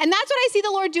 And that's what I see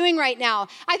the Lord doing right now.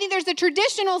 I think there's the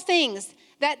traditional things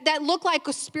that look like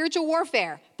spiritual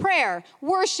warfare, prayer,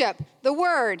 worship, the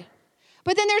word.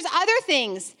 But then there's other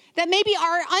things that maybe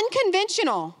are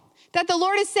unconventional, that the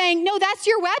Lord is saying, no, that's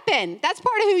your weapon. That's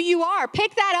part of who you are.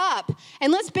 Pick that up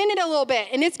and let's bend it a little bit.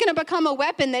 And it's going to become a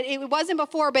weapon that it wasn't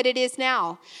before, but it is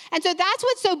now. And so that's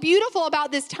what's so beautiful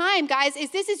about this time, guys,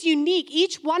 is this is unique.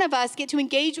 Each one of us get to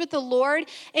engage with the Lord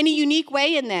in a unique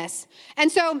way in this.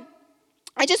 And so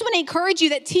I just want to encourage you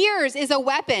that tears is a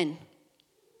weapon.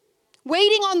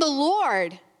 Waiting on the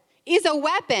Lord is a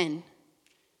weapon.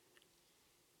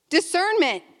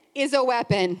 Discernment is a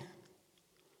weapon.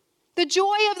 The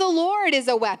joy of the Lord is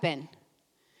a weapon.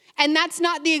 And that's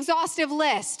not the exhaustive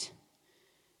list.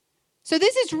 So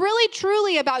this is really,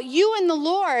 truly about you and the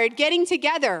Lord getting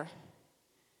together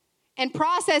and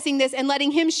processing this and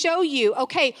letting him show you,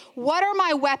 okay, what are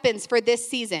my weapons for this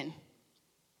season?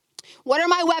 What are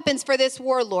my weapons for this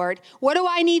war, Lord? What do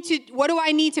I need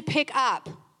to pick up?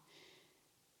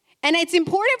 And it's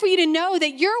important for you to know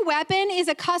that your weapon is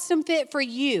a custom fit for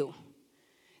you.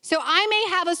 So I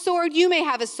may have a sword, you may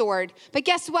have a sword, but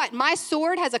guess what? My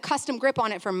sword has a custom grip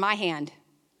on it for my hand.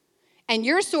 And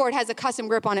your sword has a custom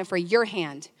grip on it for your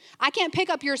hand. I can't pick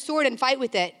up your sword and fight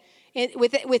with it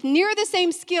with near the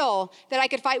same skill that I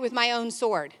could fight with my own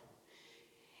sword.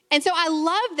 And so I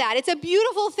love that. It's a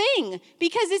beautiful thing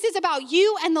because this is about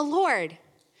you and the Lord.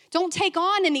 Don't take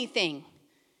on anything.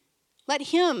 Let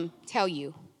him tell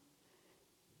you.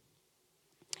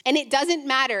 And it doesn't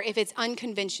matter if it's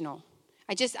unconventional.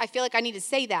 I feel like I need to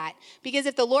say that because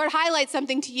if the Lord highlights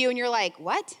something to you and you're like,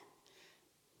 what?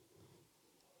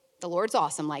 The Lord's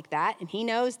awesome like that, and he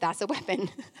knows that's a weapon.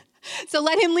 So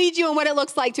let him lead you in what it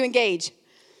looks like to engage.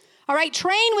 All right,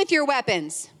 train with your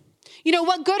weapons. You know,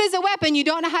 what good is a weapon you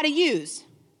don't know how to use?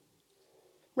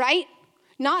 Right?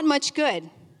 Not much good.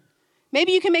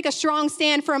 Maybe you can make a strong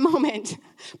stand for a moment,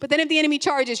 but then if the enemy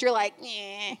charges, you're like,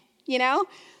 you know?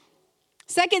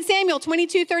 2 Samuel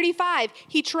 22:35,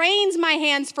 he trains my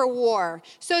hands for war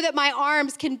so that my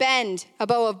arms can bend a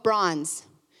bow of bronze.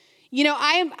 You know,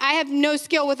 I have no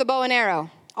skill with a bow and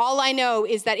arrow. All I know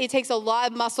is that it takes a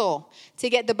lot of muscle to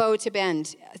get the bow to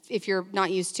bend if you're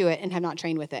not used to it and have not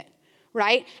trained with it,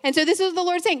 right? And so this is the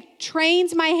Lord saying,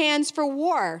 trains my hands for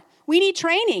war. We need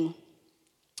training.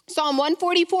 Psalm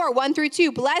 144,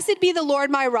 1-2, blessed be the Lord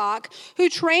my rock, who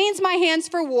trains my hands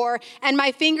for war and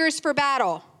my fingers for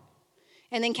battle.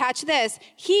 And then catch this,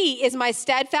 he is my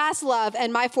steadfast love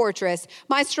and my fortress,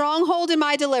 my stronghold and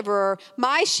my deliverer,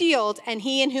 my shield, and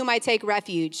he in whom I take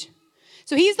refuge.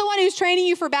 So he's the one who's training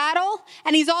you for battle,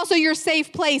 and he's also your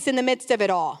safe place in the midst of it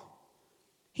all.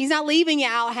 He's not leaving you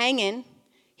out hanging.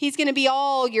 He's going to meet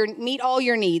all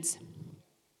your needs.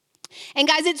 And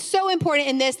guys, it's so important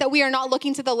in this that we are not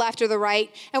looking to the left or the right,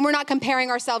 and we're not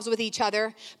comparing ourselves with each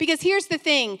other. Because here's the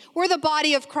thing, we're the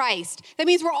body of Christ. That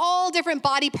means we're all different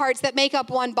body parts that make up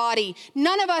one body.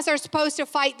 None of us are supposed to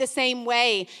fight the same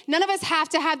way. None of us have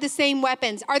to have the same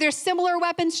weapons. Are there similar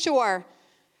weapons? Sure.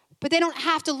 But they don't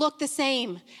have to look the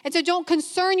same. And so don't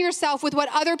concern yourself with what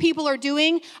other people are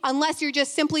doing unless you're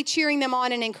just simply cheering them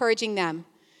on and encouraging them.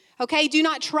 Okay? Do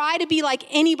not try to be like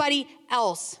anybody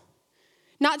else.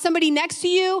 Not somebody next to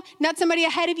you, not somebody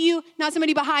ahead of you, not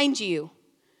somebody behind you.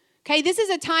 Okay, this is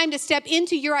a time to step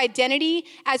into your identity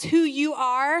as who you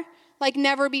are like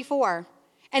never before.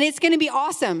 And it's going to be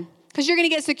awesome because you're going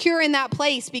to get secure in that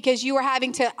place because you are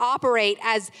having to operate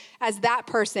as that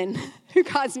person who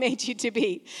God's made you to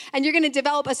be. And you're going to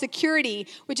develop a security,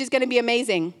 which is going to be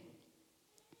amazing.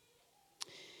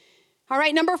 All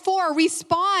right, number 4,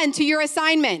 respond to your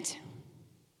assignment.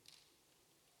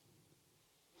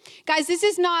 Guys, this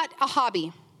is not a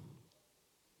hobby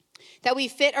that we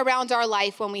fit around our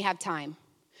life when we have time.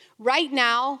 Right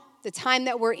now, the time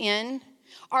that we're in,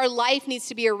 our life needs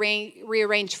to be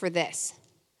rearranged for this,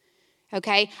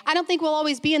 okay? I don't think we'll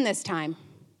always be in this time.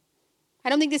 I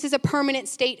don't think this is a permanent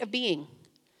state of being.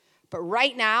 But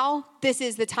right now, this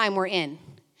is the time we're in.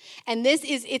 And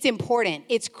it's important.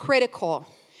 It's critical.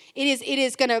 It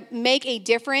is going to make a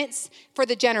difference for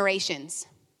the generations.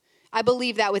 I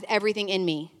believe that with everything in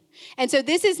me. And so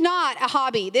this is not a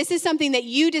hobby. This is something that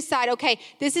you decide, okay,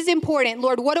 this is important.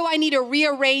 Lord, what do I need to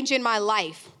rearrange in my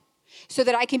life so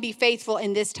that I can be faithful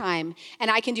in this time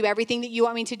and I can do everything that you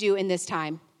want me to do in this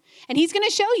time? And he's going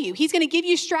to show you. He's going to give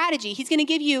you strategy. He's going to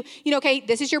give you, okay,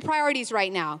 this is your priorities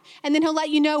right now. And then he'll let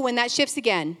you know when that shifts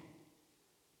again.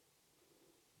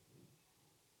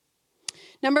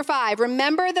 Number 5,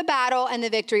 remember the battle and the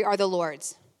victory are the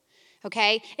Lord's.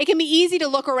 Okay? It can be easy to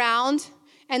look around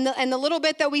and the little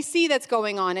bit that we see that's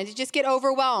going on and to just get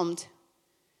overwhelmed.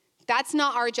 That's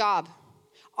not our job.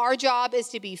 Our job is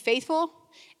to be faithful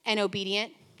and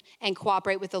obedient and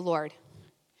cooperate with the Lord.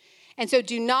 And so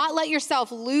do not let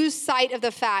yourself lose sight of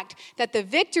the fact that the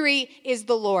victory is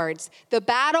the Lord's. The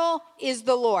battle is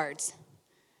the Lord's.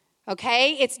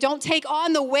 Okay? Don't take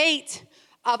on the weight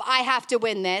of I have to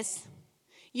win this.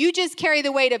 You just carry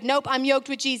the weight of, nope, I'm yoked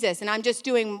with Jesus and I'm just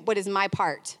doing what is my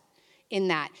part in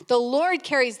that. The Lord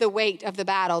carries the weight of the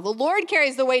battle. The Lord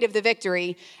carries the weight of the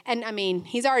victory. And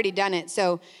he's already done it.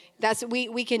 So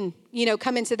we can,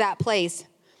 come into that place.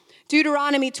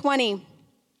 Deuteronomy 20,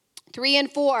 3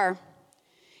 and 4.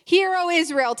 Hear, O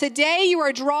Israel, today you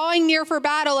are drawing near for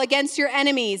battle against your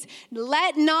enemies.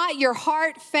 Let not your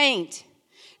heart faint.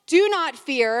 Do not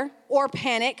fear or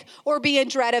panic or be in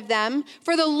dread of them.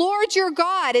 For the Lord your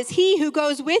God is he who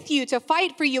goes with you to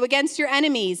fight for you against your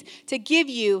enemies, to give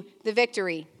you the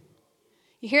victory.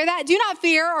 You hear that? Do not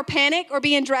fear or panic or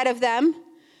be in dread of them.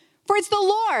 For it's the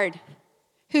Lord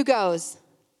who goes.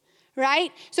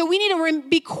 Right? So we need to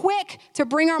be quick to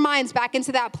bring our minds back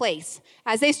into that place.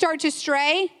 As they start to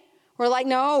stray, we're like,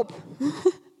 nope.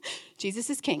 Jesus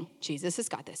is king. Jesus has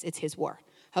got this. It's his war.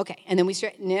 Okay. And then we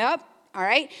stray, nope. All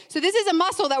right? So this is a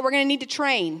muscle that we're going to need to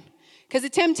train because the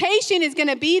temptation is going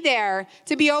to be there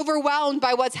to be overwhelmed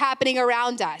by what's happening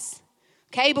around us.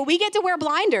 Okay? But we get to wear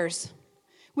blinders.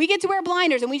 We get to wear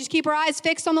blinders and we just keep our eyes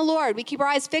fixed on the Lord. We keep our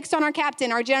eyes fixed on our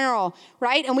captain, our general,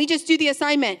 right? And we just do the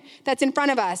assignment that's in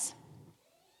front of us.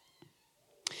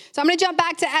 So I'm going to jump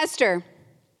back to Esther.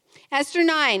 Esther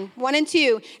 9, 1 and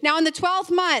 2. Now in the 12th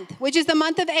month, which is the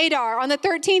month of Adar, on the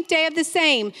 13th day of the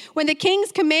same, when the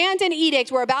king's command and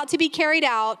edict were about to be carried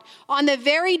out, on the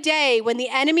very day when the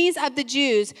enemies of the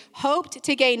Jews hoped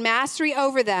to gain mastery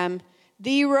over them,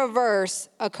 the reverse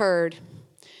occurred.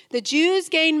 The Jews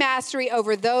gained mastery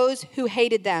over those who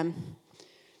hated them.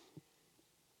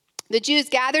 The Jews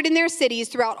gathered in their cities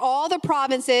throughout all the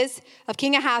provinces of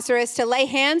King Ahasuerus to lay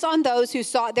hands on those who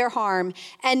sought their harm,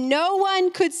 and no one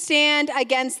could stand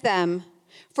against them,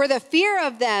 for the fear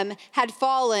of them had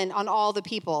fallen on all the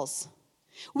peoples.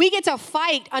 We get to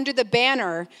fight under the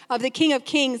banner of the King of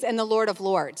Kings and the Lord of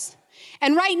Lords.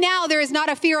 And right now, there is not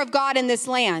a fear of God in this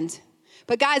land.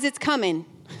 But guys, it's coming.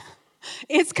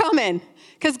 It's coming.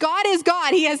 Because God is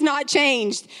God. He has not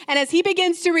changed. And as he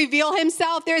begins to reveal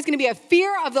himself, there's going to be a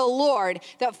fear of the Lord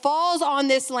that falls on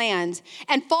this land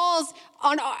and falls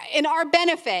in our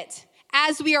benefit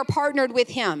as we are partnered with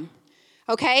him.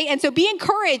 Okay? And so be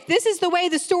encouraged. This is the way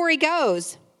the story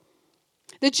goes.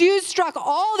 The Jews struck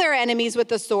all their enemies with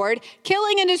the sword,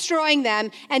 killing and destroying them,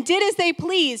 and did as they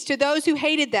pleased to those who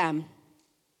hated them.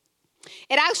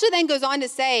 It actually then goes on to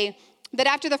say that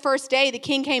after the first day, the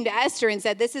king came to Esther and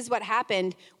said, this is what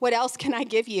happened. What else can I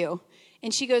give you?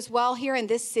 And she goes, well, here in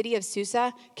this city of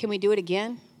Susa, can we do it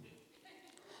again?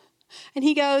 And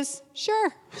he goes,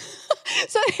 sure.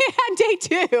 So they had day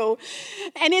 2.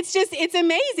 And it's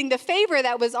amazing the favor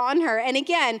that was on her. And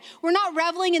again, we're not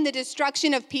reveling in the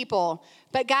destruction of people.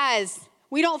 But guys,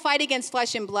 we don't fight against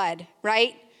flesh and blood,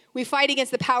 right? We fight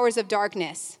against the powers of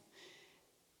darkness.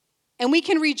 And we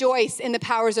can rejoice in the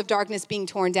powers of darkness being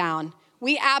torn down.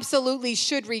 We absolutely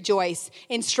should rejoice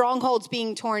in strongholds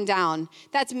being torn down.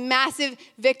 That's massive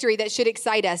victory that should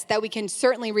excite us, that we can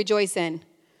certainly rejoice in.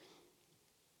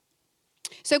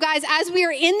 So guys, as we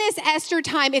are in this Esther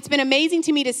time, it's been amazing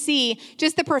to me to see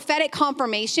just the prophetic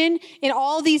confirmation in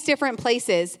all these different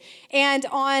places. And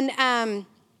on,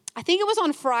 I think it was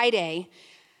on Friday,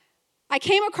 I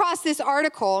came across this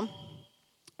article.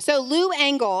 So Lou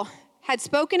Engle had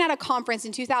spoken at a conference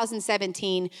in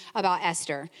 2017 about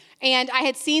Esther. And I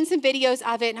had seen some videos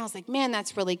of it, and I was like, man,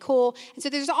 that's really cool. And so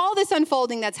there's all this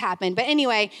unfolding that's happened. But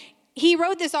anyway, he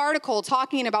wrote this article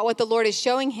talking about what the Lord is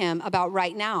showing him about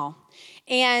right now.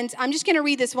 And I'm just going to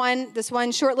read this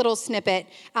one short little snippet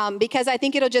because I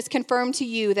think it'll just confirm to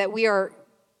you that we are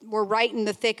we're right in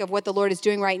the thick of what the Lord is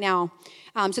doing right now.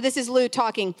 So this is Lou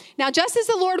talking. Now, just as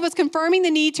the Lord was confirming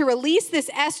the need to release this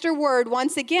Esther word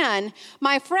once again,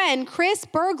 my friend Chris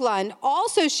Berglund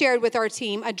also shared with our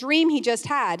team a dream he just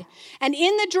had. And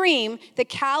in the dream, the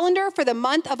calendar for the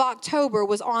month of October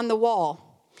was on the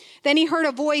wall. Then he heard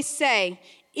a voice say,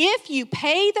 "If you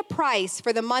pay the price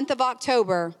for the month of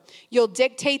October, you'll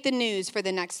dictate the news for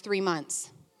the next 3 months."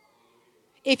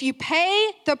 If you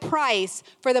pay the price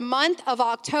for the month of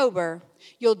October,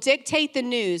 you'll dictate the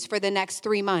news for the next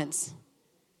 3 months.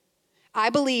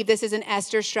 I believe this is an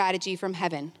Esther strategy from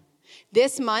heaven.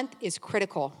 This month is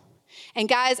critical. And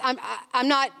guys,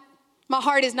 my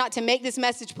heart is not to make this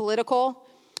message political,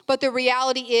 but the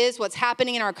reality is what's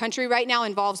happening in our country right now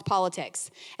involves politics.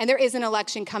 And there is an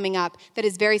election coming up that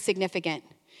is very significant.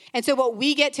 And so what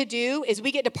we get to do is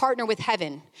we get to partner with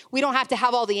heaven. We don't have to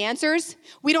have all the answers.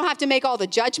 We don't have to make all the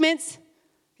judgments.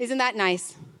 Isn't that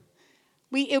nice?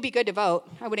 It would be good to vote.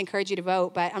 I would encourage you to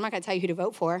vote, but I'm not going to tell you who to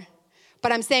vote for.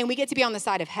 But I'm saying we get to be on the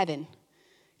side of heaven,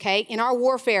 okay? In our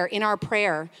warfare, in our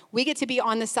prayer, we get to be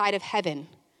on the side of heaven,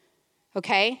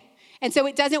 okay? And so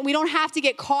we don't have to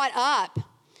get caught up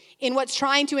in what's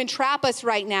trying to entrap us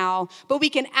right now, but we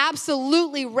can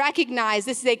absolutely recognize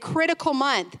this is a critical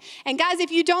month. And guys, if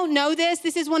you don't know this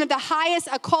is one of the highest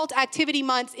occult activity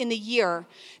months in the year.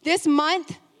 This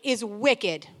month is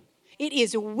wicked. It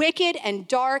is wicked and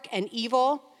dark and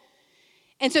evil.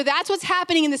 And so that's what's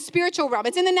happening in the spiritual realm.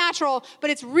 It's in the natural,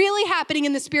 but it's really happening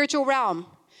in the spiritual realm,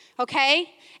 okay?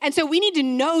 And so we need to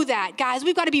know that, guys.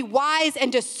 We've got to be wise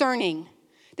and discerning.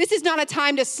 This is not a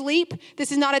time to sleep.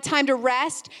 This is not a time to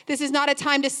rest. This is not a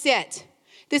time to sit.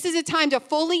 This is a time to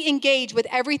fully engage with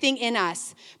everything in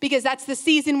us because that's the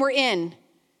season we're in.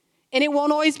 And it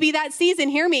won't always be that season,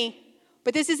 hear me,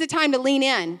 but this is the time to lean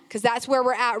in because that's where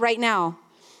we're at right now.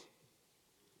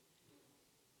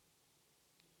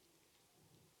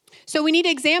 So we need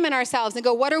to examine ourselves and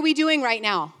go, what are we doing right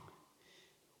now?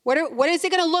 What is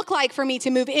it going to look like for me to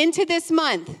move into this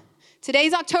month?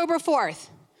 Today's October 4th.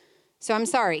 So I'm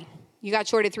sorry, you got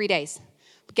shorted 3 days.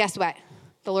 But guess what?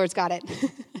 The Lord's got it.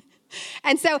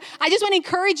 And so I just want to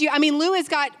encourage you. I mean, Lou has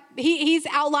got, he's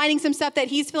outlining some stuff that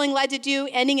he's feeling led to do,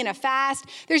 ending in a fast.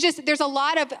 There's a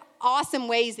lot of awesome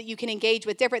ways that you can engage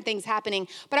with different things happening.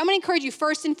 But I'm going to encourage you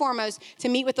first and foremost to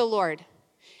meet with the Lord.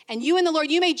 And you and the Lord,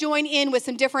 you may join in with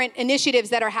some different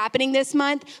initiatives that are happening this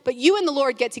month, but you and the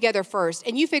Lord get together first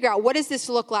and you figure out what does this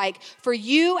look like for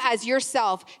you as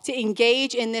yourself to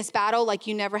engage in this battle like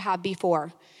you never have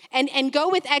before. And go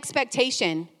with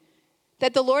expectation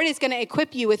that the Lord is going to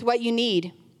equip you with what you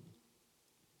need.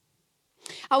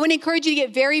 I want to encourage you to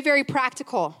get very, very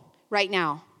practical right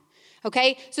now,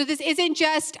 okay? So this isn't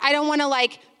just, I don't want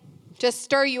to just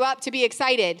stir you up to be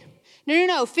excited.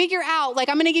 No. Figure out,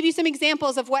 I'm going to give you some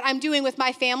examples of what I'm doing with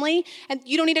my family, and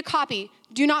you don't need to copy.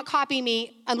 Do not copy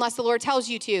me unless the Lord tells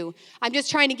you to. I'm just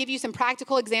trying to give you some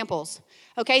practical examples.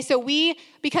 Okay, so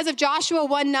because of Joshua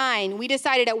 1:9, we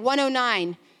decided at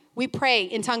 1:09, we pray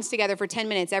in tongues together for 10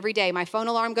 minutes every day. My phone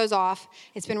alarm goes off.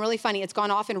 It's been really funny. It's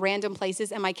gone off in random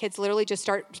places, and my kids literally just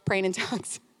start praying in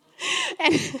tongues.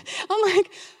 And I'm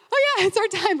like, oh yeah, it's our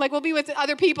time. We'll be with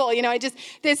other people,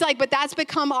 but that's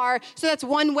become so that's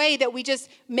one way that we just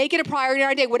make it a priority in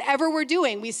our day. Whatever we're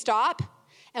doing, we stop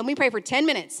and we pray for 10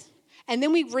 minutes and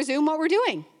then we resume what we're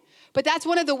doing. But that's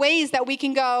one of the ways that we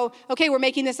can go, okay, we're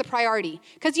making this a priority.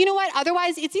 Because you know what?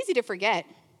 Otherwise, it's easy to forget.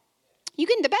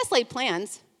 The best laid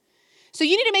plans. So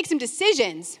you need to make some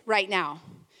decisions right now.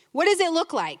 What does it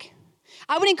look like?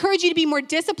 I would encourage you to be more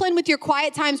disciplined with your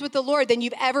quiet times with the Lord than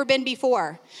you've ever been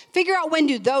before. Figure out when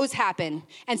do those happen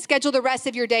and schedule the rest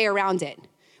of your day around it.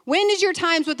 When does your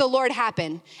times with the Lord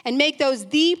happen? And make those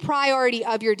the priority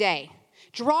of your day.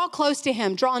 Draw close to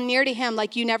him, draw near to him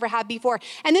like you never have before.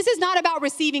 And this is not about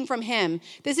receiving from him.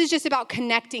 This is just about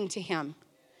connecting to him.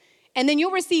 And then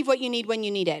you'll receive what you need when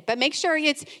you need it. But make sure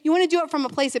you want to do it from a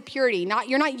place of purity.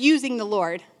 You're not using the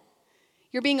Lord.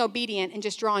 You're being obedient and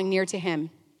just drawing near to him.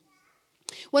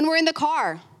 When we're in the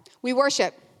car, we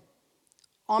worship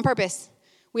on purpose.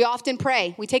 We often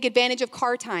pray. We take advantage of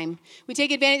car time.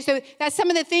 So that's some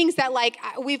of the things that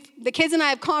the kids and I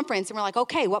have conference and we're like,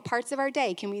 okay, what parts of our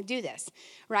day can we do this,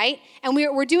 right? And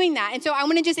we're doing that. And so I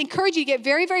want to just encourage you to get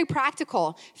very, very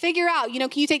practical. Figure out, can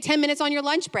you take 10 minutes on your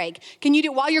lunch break? Can you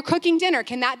do while you're cooking dinner?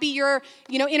 Can that be your,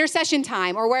 intercession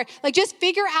time or where, just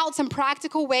figure out some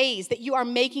practical ways that you are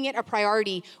making it a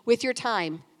priority with your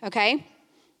time, okay?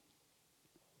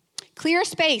 Clear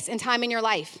space and time in your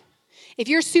life. If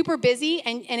you're super busy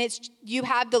and you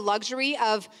have the luxury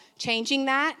of changing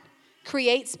that,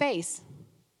 create space.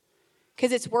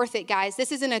 Because it's worth it, guys.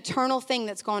 This is an eternal thing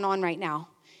that's going on right now.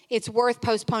 it's worth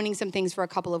postponing some things for a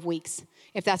couple of weeks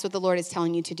if that's what the Lord is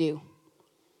telling you to do.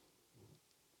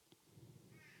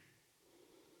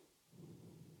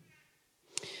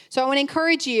 So I want to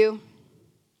encourage you,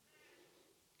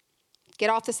 get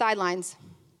off the sidelines,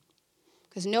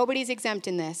 because nobody's exempt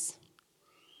in this.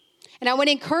 And I want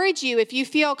to encourage you, if you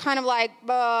feel kind of like,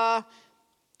 the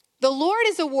Lord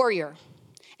is a warrior,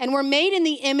 and we're made in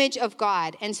the image of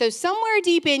God. And so somewhere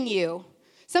deep in you,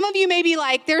 some of you may be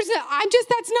like, that's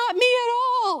not me at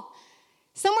all.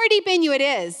 Somewhere deep in you it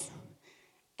is.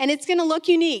 And it's going to look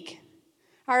unique.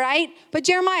 All right? But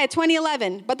Jeremiah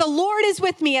 20:11, but the Lord is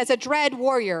with me as a dread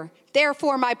warrior.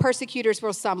 Therefore, my persecutors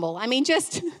will stumble. I mean,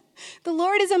 just the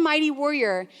Lord is a mighty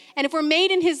warrior. And if we're made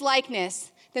in his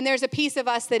likeness, then there's a piece of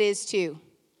us that is too.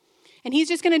 And he's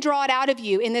just going to draw it out of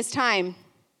you in this time.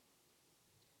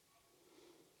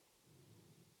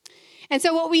 And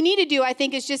so what we need to do, I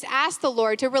think, is just ask the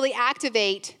Lord to really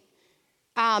activate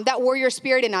that warrior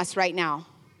spirit in us right now.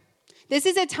 This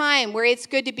is a time where it's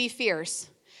good to be fierce.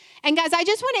 And guys, I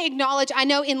just want to acknowledge, I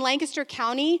know in Lancaster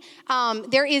County,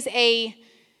 there is a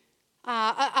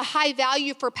high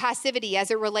value for passivity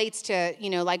as it relates to,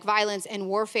 like violence and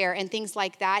warfare and things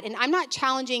like that. And I'm not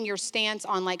challenging your stance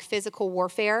on like physical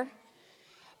warfare,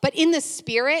 but in the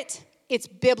spirit, it's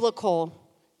biblical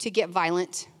to get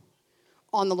violent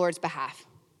on the Lord's behalf.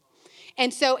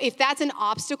 And so if that's an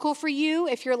obstacle for you,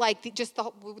 if you're like just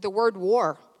the word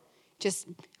war,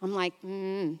 I'm like,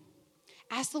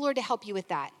 ask the Lord to help you with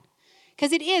that.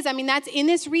 Because it is, that's in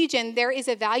this region, there is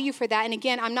a value for that. And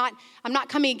again, I'm not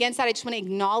coming against that. I just want to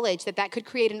acknowledge that could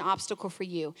create an obstacle for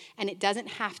you. And it doesn't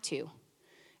have to.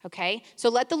 Okay? So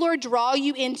let the Lord draw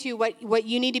you into what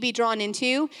you need to be drawn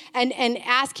into and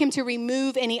ask him to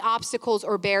remove any obstacles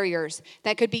or barriers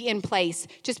that could be in place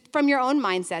just from your own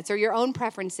mindsets or your own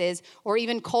preferences or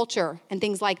even culture and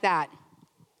things like that.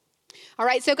 All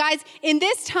right, so guys, in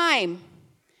this time,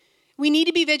 we need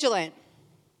to be vigilant.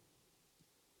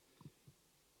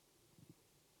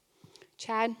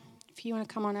 Chad, if you want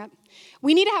to come on up.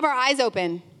 We need to have our eyes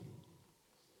open.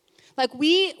 Like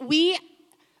we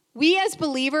as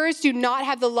believers do not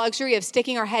have the luxury of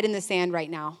sticking our head in the sand right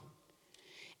now.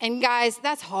 And guys,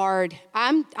 that's hard.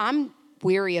 I'm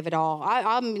weary of it all.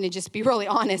 I'm going to just be really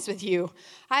honest with you.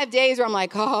 I have days where I'm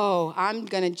like, I'm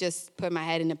going to just put my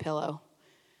head in a pillow.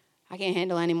 I can't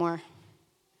handle it anymore.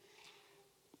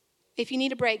 If you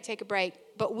need a break, take a break.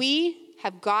 But we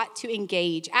have got to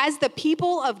engage. As the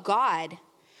people of God,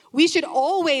 we should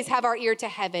always have our ear to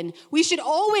heaven. We should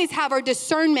always have our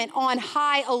discernment on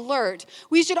high alert.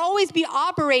 We should always be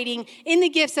operating in the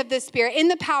gifts of the Spirit, in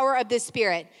the power of the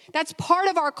Spirit. That's part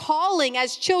of our calling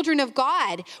as children of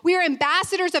God. We are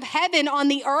ambassadors of heaven on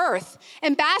the earth.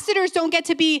 Ambassadors don't get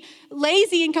to be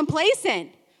lazy and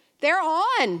complacent. They're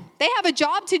on. They have a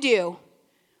job to do.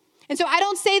 And so I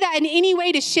don't say that in any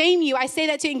way to shame you. I say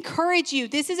that to encourage you.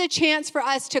 This is a chance for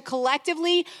us to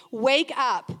collectively wake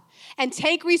up and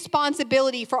take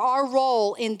responsibility for our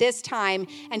role in this time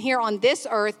and here on this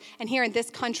earth and here in this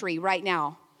country right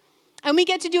now. And we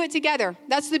get to do it together.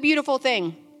 That's the beautiful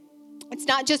thing. It's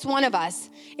not just one of us.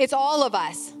 It's all of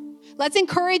us. Let's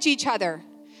encourage each other.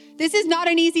 This is not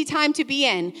an easy time to be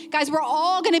in. Guys, we're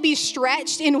all going to be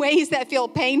stretched in ways that feel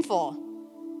painful.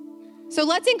 So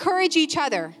let's encourage each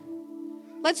other.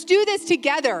 Let's do this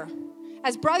together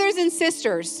as brothers and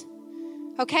sisters,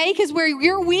 okay? Because where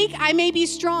you're weak, I may be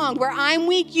strong. Where I'm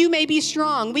weak, you may be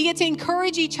strong. We get to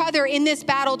encourage each other in this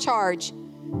battle charge,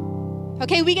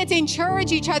 okay? We get to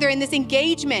encourage each other in this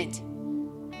engagement.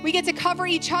 We get to cover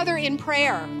each other in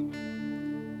prayer,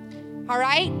 all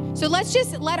right? So let's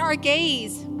just let our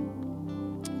gaze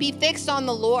be fixed on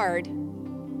the Lord,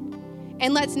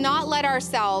 and let's not let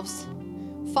ourselves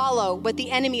follow what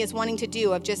the enemy is wanting to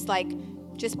do of just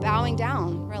bowing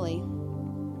down, really.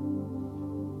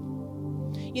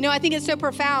 I think it's so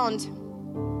profound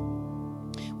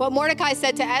what Mordecai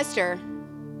said to Esther.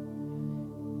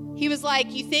 He was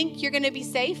like, you think you're going to be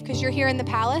safe because you're here in the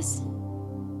palace?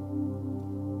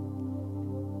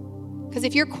 Because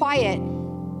if you're quiet,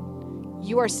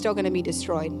 you are still going to be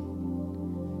destroyed.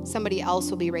 Somebody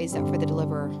else will be raised up for the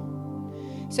deliverer.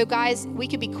 So guys, we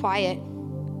could be quiet.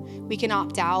 We can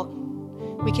opt out.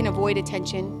 We can avoid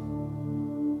attention.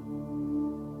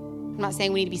 I'm not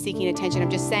saying we need to be seeking attention. I'm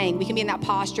just saying we can be in that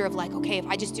posture of like, okay, if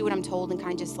I just do what I'm told and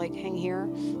kind of just like hang here,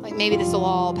 like maybe this will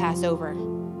all pass over.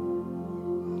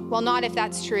 Well, not if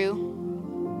that's true.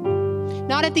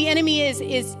 Not if the enemy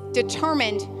is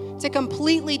determined to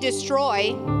completely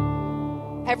destroy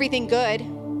everything good,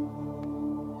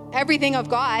 everything of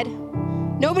God.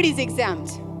 Nobody's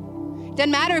exempt.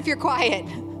 Doesn't matter if you're quiet.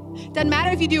 Doesn't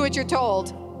matter if you do what you're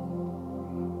told.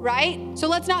 right? So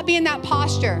let's not be in that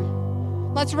posture.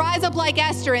 Let's rise up like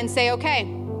Esther and say, okay,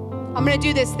 I'm going to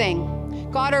do this thing.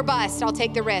 God or bust, I'll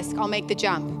take the risk. I'll make the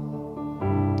jump.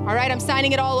 All right, I'm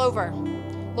signing it all over.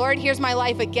 Lord, here's my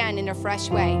life again in a fresh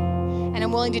way, and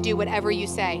I'm willing to do whatever you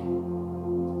say.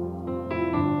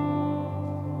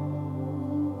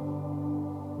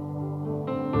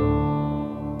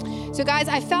 So guys,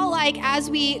 I felt like as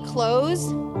we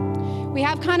close, we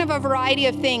have kind of a variety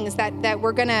of things that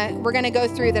we're gonna go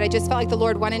through that I just felt like the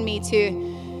Lord wanted me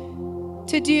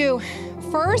to do.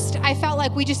 First, I felt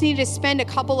like we just needed to spend a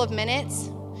couple of minutes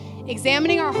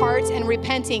examining our hearts and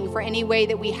repenting for any way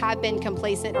that we have been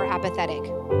complacent or apathetic,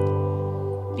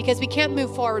 because we can't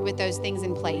move forward with those things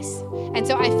in place. And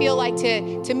so I feel like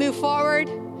to move forward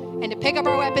and to pick up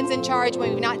our weapons and charge when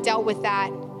we've not dealt with that,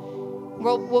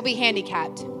 we'll be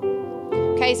handicapped.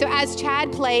 Okay, so as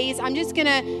Chad plays, I'm just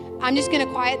gonna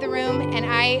quiet the room, and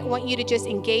I want you to just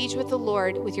engage with the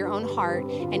Lord with your own heart.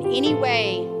 And any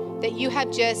way that you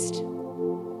have just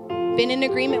been in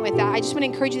agreement with that, I just want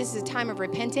to encourage you, this is a time of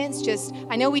repentance.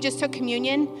 I know we just took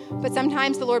communion, but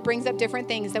sometimes the Lord brings up different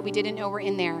things that we didn't know were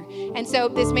in there. And so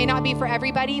this may not be for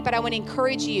everybody, but I want to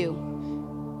encourage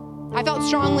you. I felt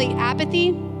strongly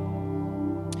apathy,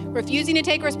 refusing to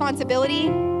take responsibility,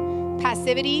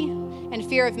 passivity, and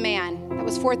fear of man. That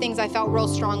was 4 things I felt real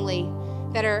strongly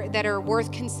that are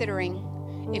worth considering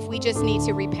if we just need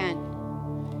to repent.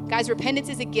 Guys, repentance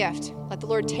is a gift. Let the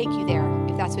Lord take you there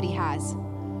if that's what he has.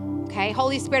 Okay,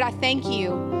 Holy Spirit, I thank you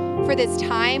for this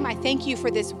time. I thank you for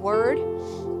this word.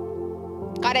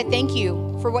 God, I thank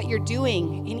you for what you're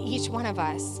doing in each one of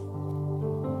us.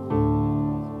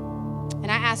 And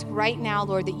I ask right now,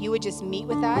 Lord, that you would just meet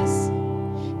with us,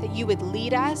 that you would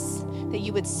lead us, that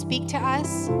you would speak to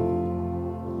us,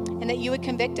 and that you would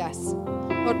convict us.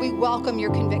 Lord, we welcome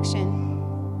your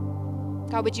conviction.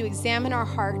 God, would you examine our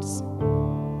hearts,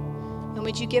 and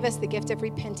would you give us the gift of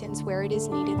repentance where it is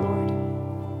needed, Lord?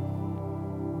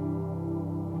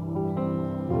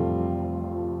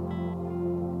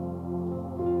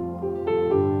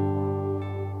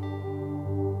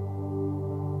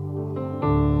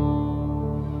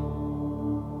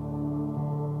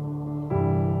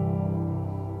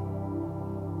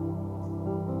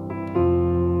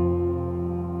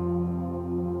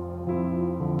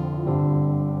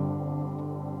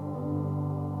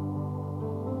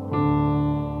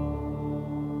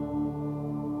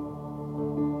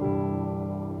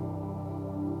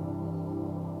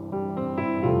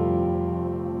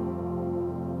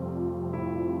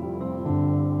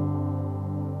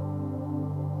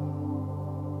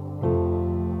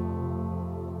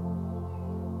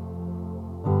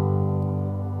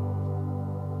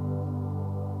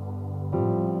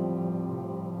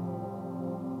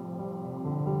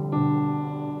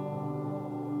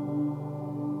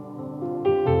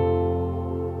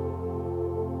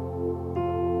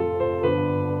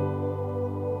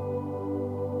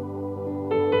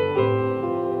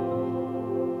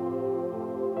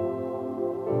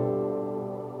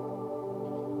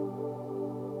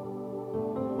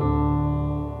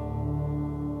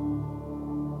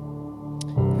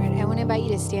 Invite you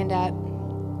to stand up.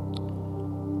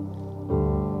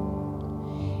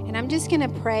 And I'm just going to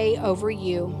pray over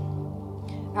you.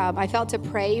 I felt to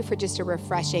pray for just a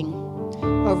refreshing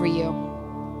over you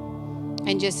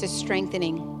and just a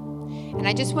strengthening. And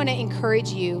I just want to encourage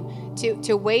you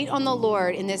to wait on the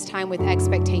Lord in this time with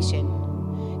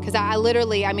expectation. Because I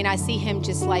see him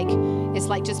just like, it's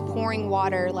like just pouring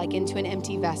water like into an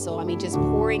empty vessel. I mean, just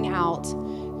pouring out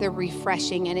the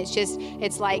refreshing. And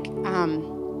it's like,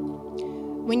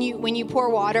 when you pour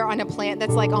water on a plant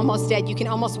that's like almost dead, you can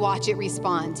almost watch it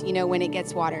respond, when it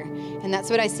gets water. And that's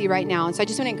what I see right now. And so I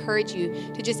just want to encourage you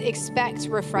to just expect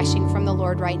refreshing from the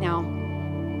Lord right now.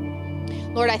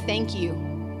 Lord, I thank you,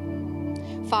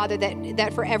 Father,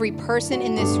 that for every person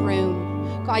in this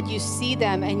room, God, you see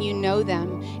them and you know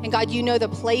them. And God, you know the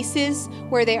places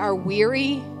where they are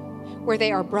weary, where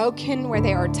they are broken, where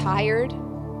they are tired.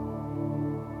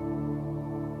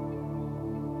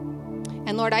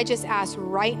 And Lord, I just ask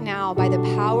right now by the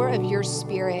power of your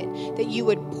Spirit that you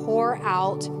would pour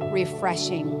out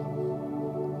refreshing.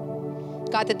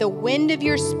 God, that the wind of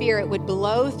your Spirit would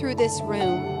blow through this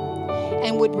room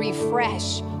and would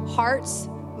refresh hearts,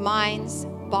 minds,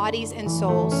 bodies, and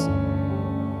souls.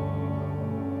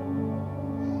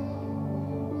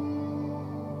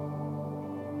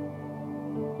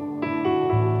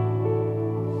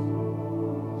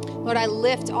 Lord, I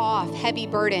lift off heavy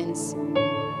burdens.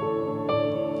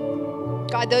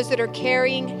 God, those that are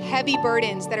carrying heavy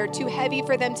burdens that are too heavy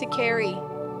for them to carry.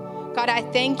 God, I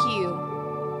thank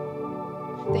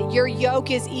you that your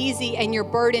yoke is easy and your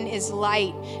burden is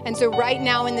light. And so right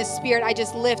now in the Spirit, I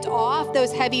just lift off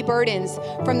those heavy burdens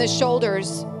from the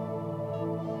shoulders.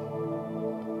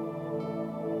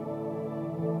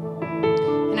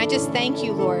 And I just thank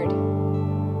you, Lord,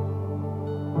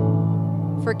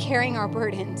 for carrying our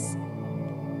burdens.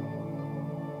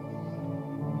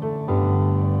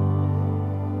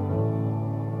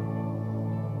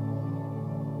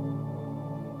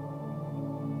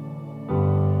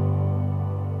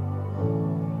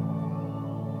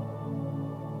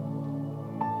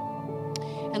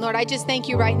 And Lord, I just thank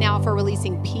you right now for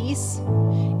releasing peace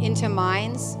into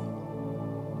minds.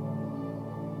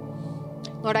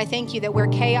 Lord, I thank you that where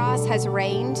chaos has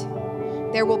reigned,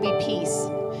 there will be peace.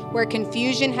 Where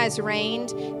confusion has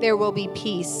reigned, there will be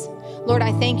peace. Lord,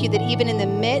 I thank you that even in the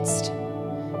midst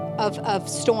of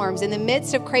storms, in the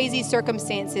midst of crazy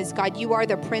circumstances, God, you are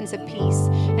the Prince of Peace.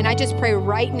 And I just pray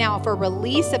right now for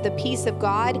release of the peace of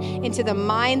God into the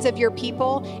minds of your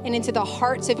people and into the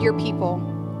hearts of your people.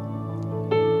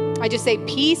 I just say,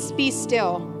 peace, be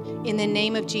still in the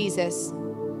name of Jesus.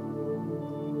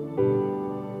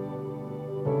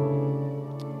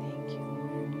 Thank you,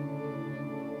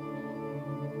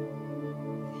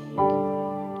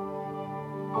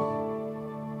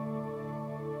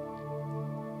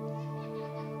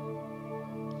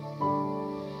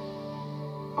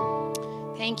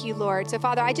 Lord. Thank you, Lord. So,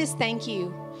 Father, I just thank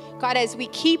you, God, as we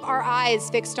keep our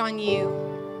eyes fixed on you,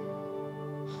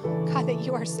 God, that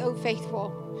you are so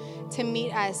faithful to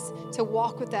meet us, to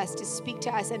walk with us, to speak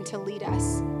to us, and to lead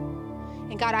us.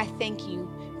 And God, I thank you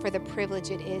for the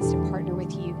privilege it is to partner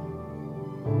with you.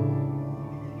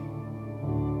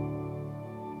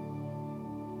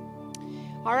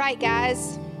 All right,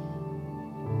 guys,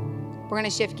 we're going to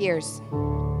shift gears.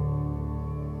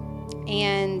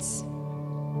 And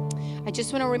I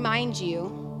just want to remind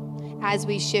you, as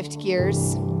we shift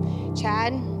gears,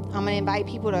 Chad, I'm going to invite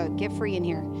people to get free in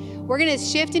here. We're going to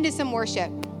shift into some worship.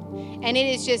 And it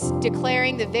is just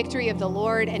declaring the victory of the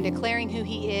Lord and declaring who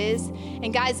he is.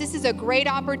 And guys, this is a great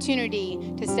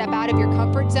opportunity to step out of your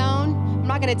comfort zone. I'm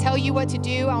not going to tell you what to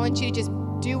do. I want you to just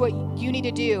do what you need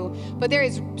to do. But there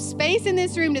is space in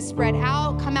this room to spread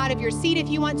out. Come out of your seat if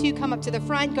you want to. Come up to the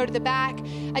front. Go to the back.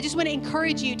 I just want to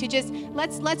encourage you to just,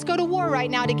 let's go to war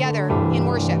right now together in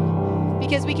worship.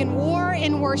 Because we can war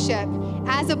in worship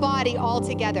as a body all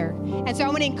together. And so I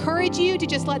want to encourage you to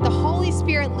just let the Holy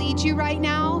Spirit lead you right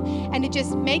now and to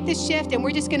just make the shift. And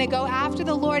we're just going to go after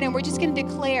the Lord and we're just going to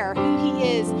declare who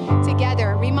he is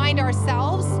together. Remind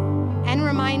ourselves and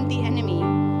remind the enemy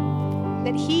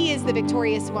that he is the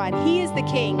victorious one. He is the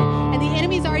king and the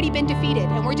enemy's already been defeated.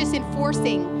 And we're just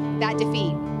enforcing that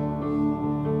defeat.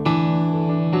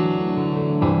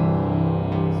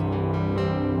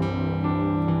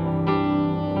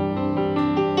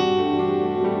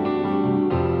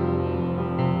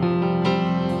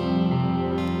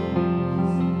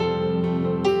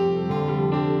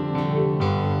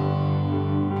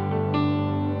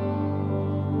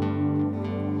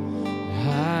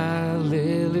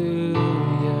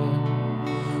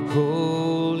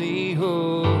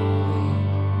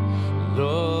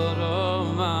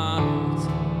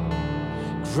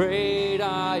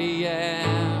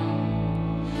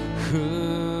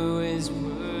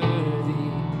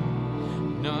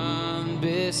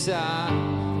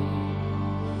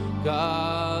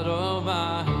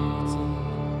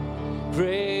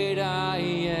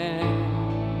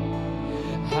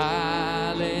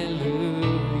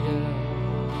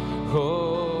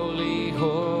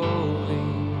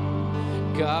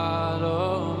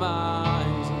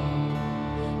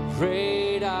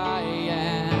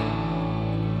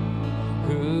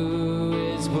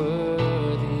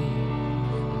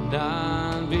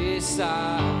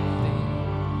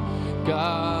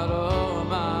 God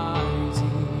Almighty,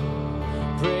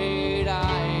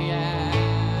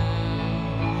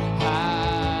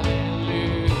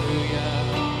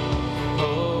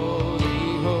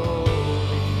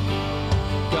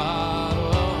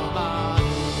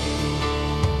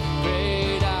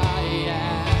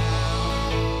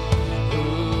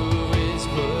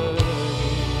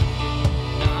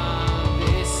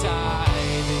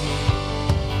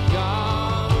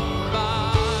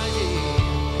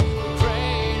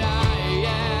 great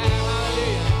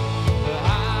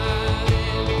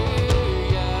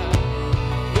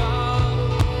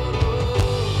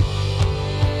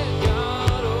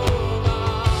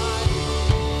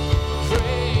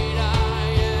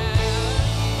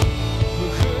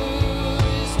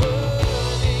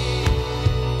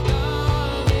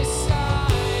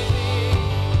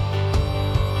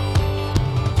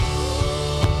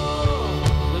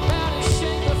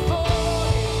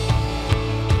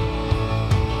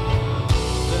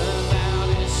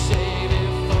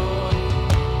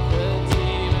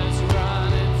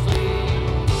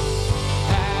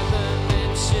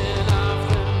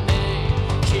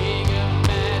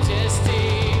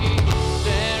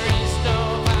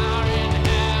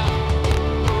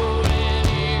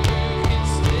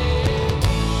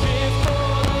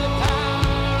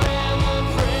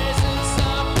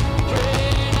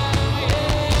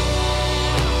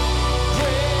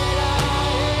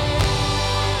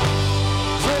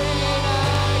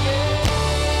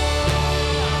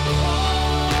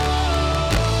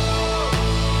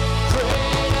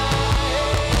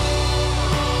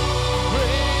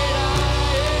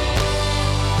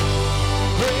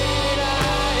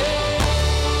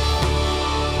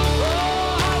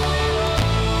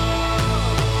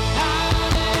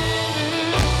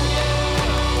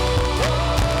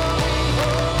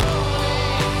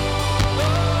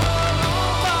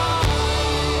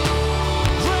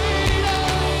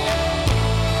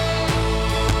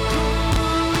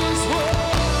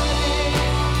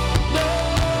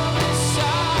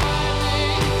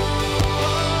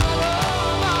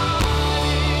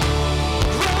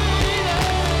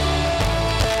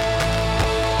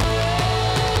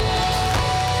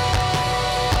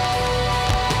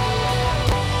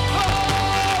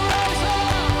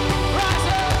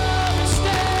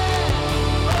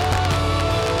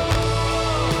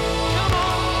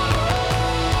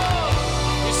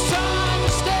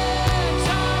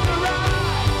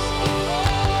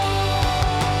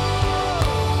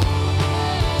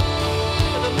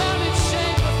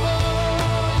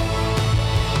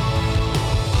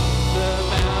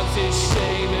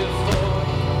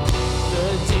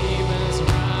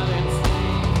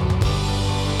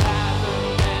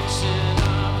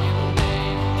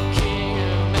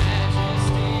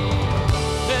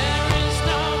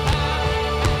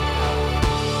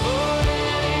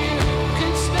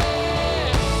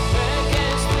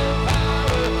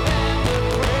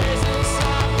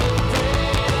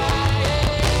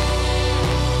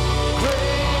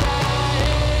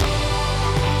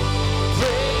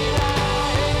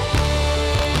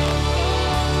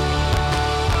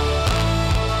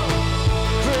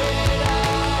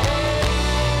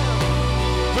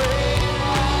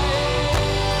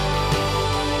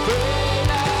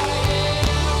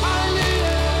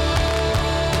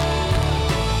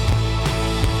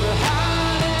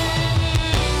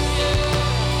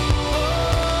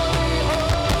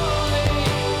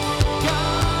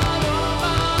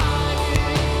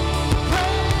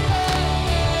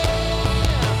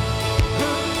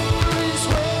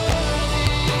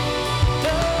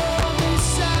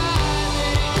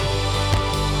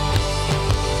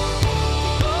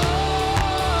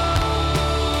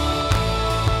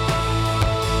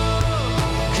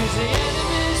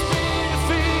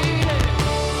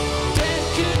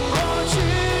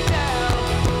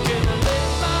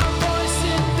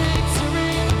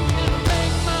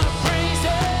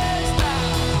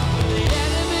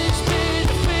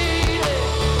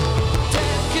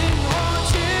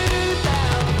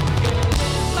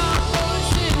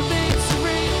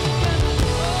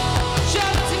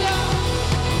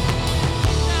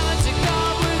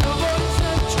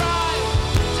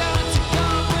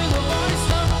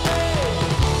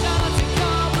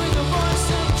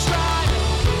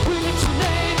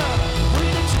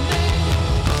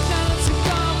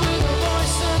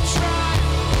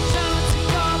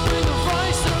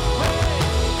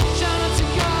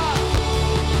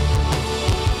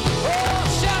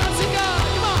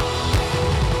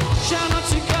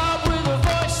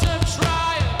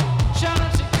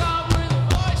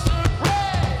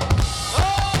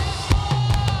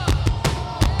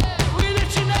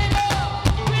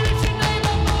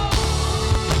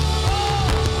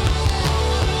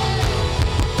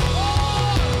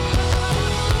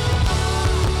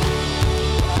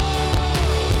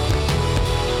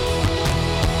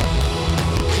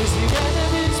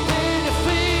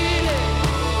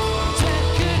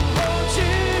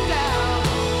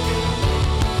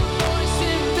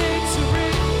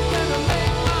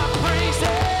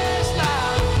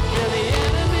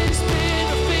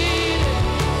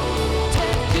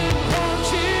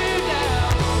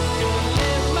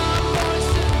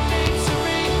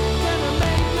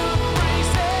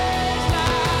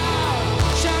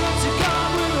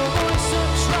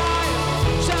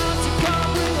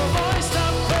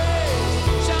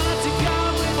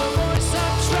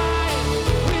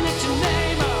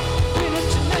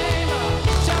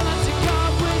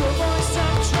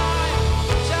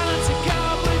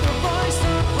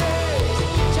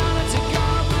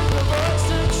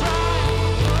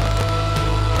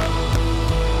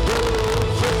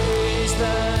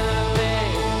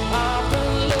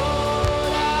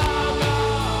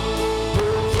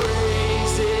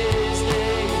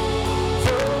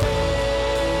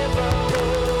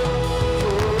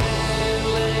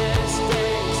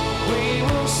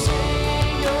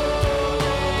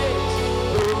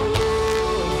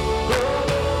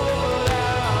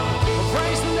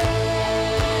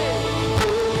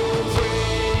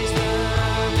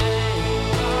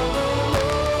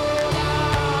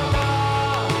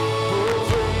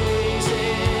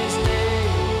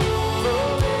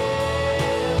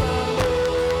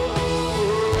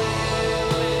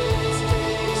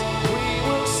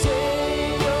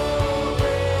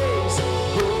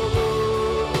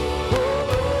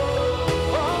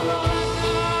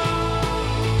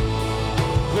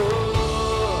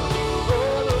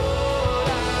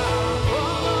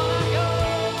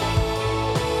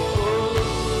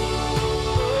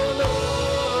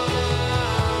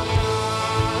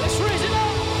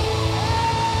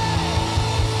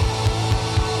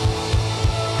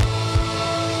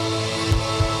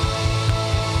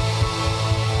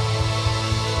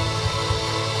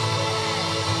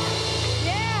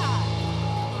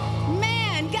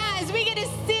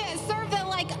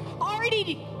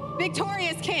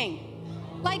victorious king.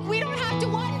 Like, we don't have to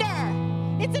wonder.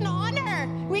 It's an honor.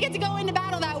 We get to go into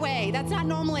battle that way. That's not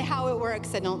normally how it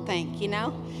works, I don't think, you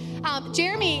know?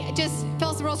 Jeremy just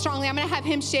feels real strongly. I'm going to have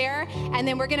him share, and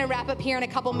then we're going to wrap up here in a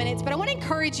couple minutes. But I want to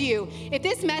encourage you, if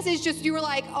this message just, you were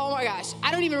like, oh my gosh,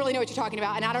 I don't even really know what you're talking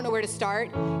about, and I don't know where to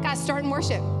start. Guys, start in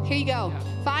worship. Here you go.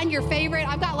 Find your favorite.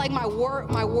 I've got like my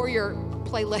warrior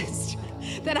playlist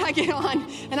that I get on,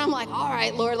 and I'm like, all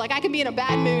right, Lord, like I can be in a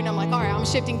bad mood, and I'm like, all right, I'm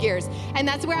shifting gears. And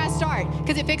that's where I start,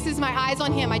 because it fixes my eyes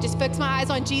on him. I just fix my eyes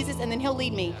on Jesus, and then he'll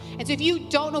lead me. And so if you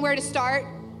don't know where to start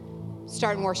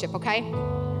in worship, okay?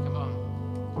 Come on.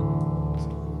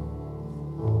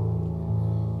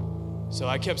 So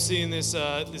I kept seeing this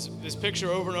picture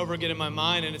over and over again in my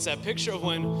mind, and it's that picture of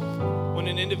when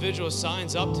an individual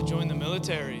signs up to join the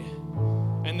military.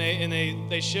 And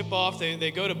they ship off,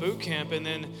 they go to boot camp, and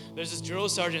then there's this drill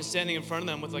sergeant standing in front of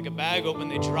them with like a bag open.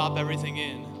 They drop everything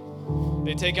in.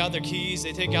 They take out their keys,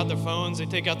 they take out their phones, they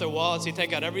take out their wallets, they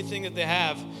take out everything that they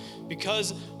have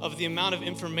because of the amount of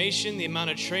information, the amount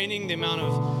of training, the amount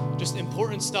of just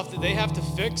important stuff that they have to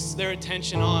fix their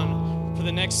attention on for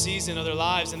the next season of their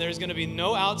lives. And there's going to be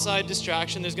no outside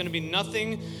distraction. There's going to be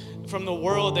nothing from the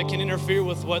world that can interfere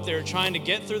with what they're trying to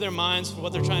get through their minds,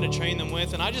 what they're trying to train them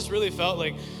with. And I just really felt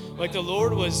like the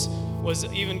Lord was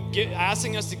even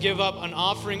asking us to give up an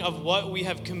offering of what we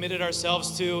have committed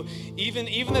ourselves to, even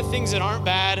the things that aren't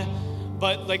bad,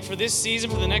 but like for this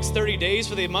season, for the next 30 days,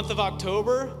 for the month of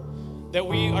October, that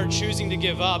we are choosing to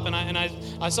give up. And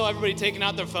I saw everybody taking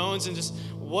out their phones and just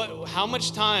how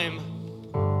much time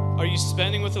are you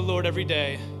spending with the Lord every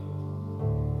day?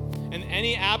 And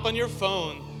any app on your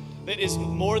phone that is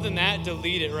more than that,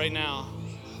 delete it right now.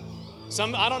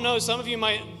 I don't know, some of you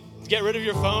might get rid of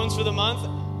your phones for the month.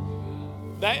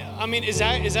 Is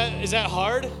that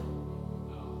hard?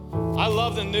 I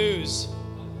love the news.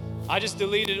 I just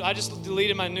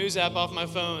deleted my news app off my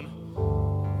phone.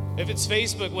 If it's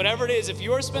Facebook, whatever it is, if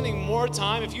you are spending more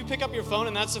time, if you pick up your phone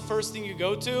and that's the first thing you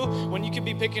go to, when you could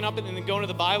be picking up and then going to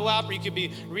the Bible app, or you could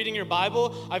be reading your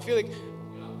Bible, I feel like,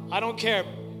 I don't care.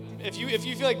 If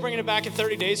you feel like bringing it back in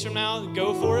 30 days from now,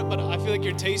 go for it. But I feel like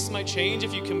your tastes might change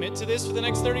if you commit to this for the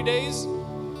next 30 days.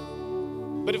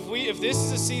 But if this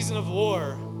is a season of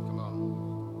war,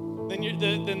 then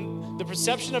the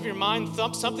perception of your mind,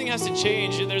 something has to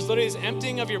change. There's literally this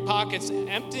emptying of your pockets,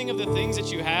 emptying of the things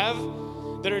that you have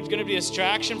that are going to be a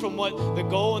distraction from what the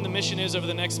goal and the mission is over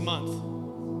the next month.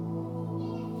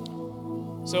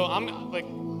 So I'm like,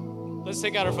 let's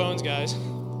take out our phones, guys.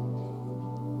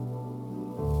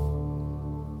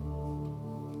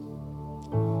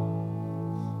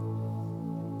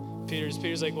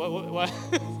 Peter's like, what?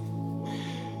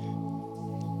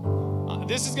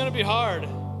 This is going to be hard.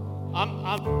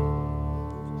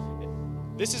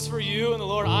 This is for you and the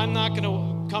Lord. I'm not going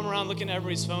to come around looking at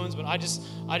everybody's phones, but I just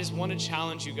want to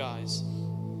challenge you guys.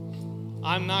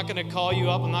 I'm not going to call you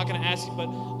up. I'm not going to ask you, but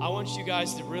I want you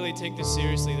guys to really take this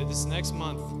seriously, that this next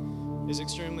month is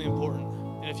extremely important.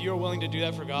 And if you're willing to do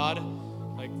that for God,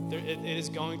 it is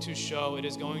going to show. It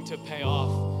is going to pay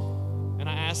off. And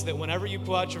I ask that whenever you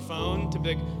pull out your phone to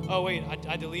be like, oh wait,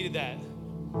 I deleted that.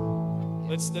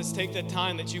 Let's take that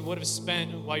time that you would have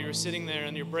spent while you were sitting there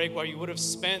on your break, while you would have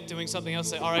spent doing something else.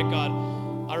 Say, all right, God,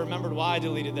 I remembered why I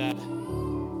deleted that.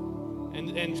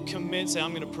 And commit. Say,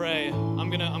 I'm going to pray. I'm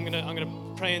going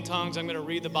to pray in tongues. I'm going to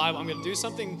read the Bible. I'm going to do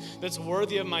something that's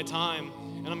worthy of my time,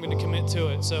 and I'm going to commit to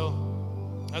it.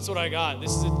 So that's what I got.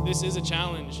 This is a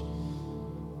challenge,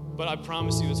 but I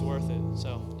promise you, it's worth it.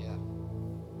 So.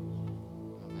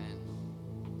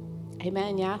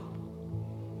 Amen, yeah?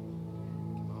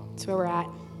 That's where we're at.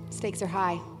 Stakes are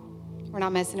high. We're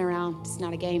not messing around. It's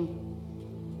not a game.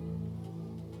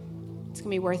 It's going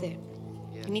to be worth it.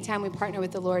 Yeah. Anytime we partner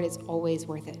with the Lord, it's always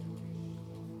worth it.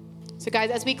 So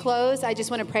guys, as we close, I just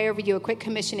want to pray over you a quick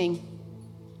commissioning.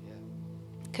 Yeah.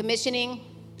 Commissioning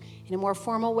in a more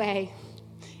formal way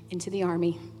into the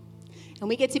army. And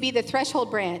we get to be the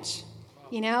threshold branch.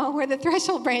 You know, we're the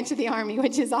threshold branch of the army,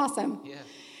 which is awesome. Yeah.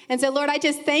 And so, Lord, I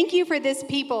just thank you for this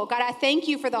people. God, I thank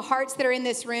you for the hearts that are in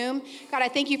this room. God, I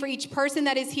thank you for each person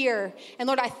that is here. And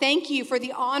Lord, I thank you for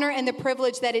the honor and the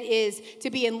privilege that it is to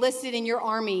be enlisted in your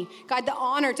army. God, the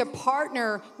honor to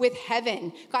partner with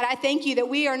heaven. God, I thank you that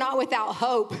we are not without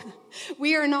hope.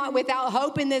 We are not without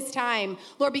hope in this time,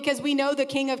 Lord, because we know the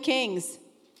King of Kings.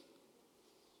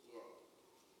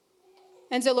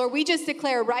 And so, Lord, we just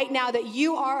declare right now that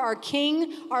you are our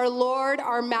King, our Lord,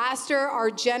 our Master, our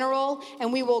General,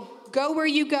 and we will go where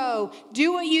you go,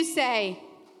 do what you say.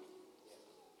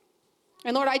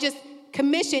 And Lord, I just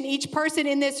commission each person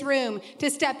in this room to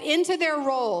step into their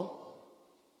role.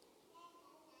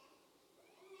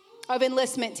 of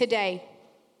enlistment today.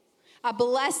 I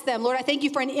bless them. Lord, I thank you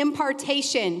for an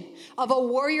impartation of a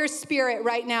warrior spirit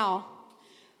right now.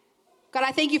 God,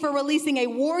 I thank you for releasing a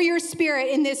warrior spirit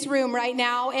in this room right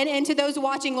now. And to those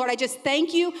watching, Lord, I just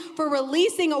thank you for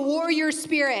releasing a warrior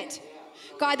spirit,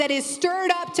 God, that is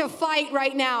stirred up to fight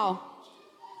right now.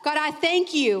 God, I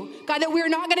thank you, God, that we're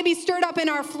not going to be stirred up in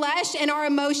our flesh and our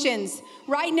emotions.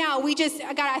 Right now,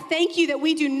 God, I thank you that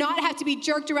we do not have to be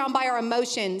jerked around by our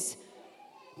emotions,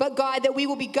 but God, that we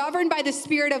will be governed by the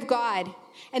Spirit of God,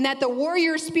 and that the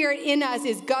warrior spirit in us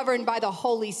is governed by the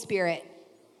Holy Spirit.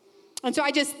 And so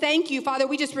I just thank you, Father.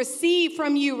 We just receive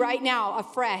from you right now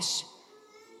afresh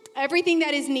everything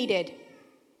that is needed.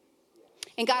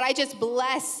 And God, I just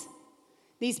bless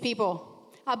these people.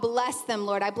 I bless them,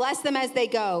 Lord. I bless them as they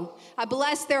go. I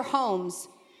bless their homes.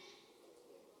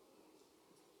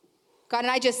 God,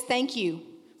 and I just thank you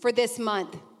for this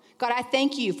month. God, I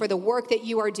thank you for the work that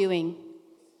you are doing.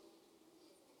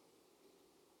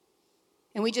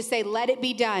 And we just say, let it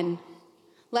be done.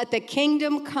 Let the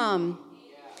kingdom come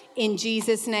in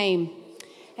Jesus' name.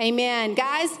 Amen.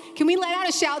 Guys, can we let out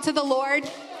a shout to the Lord?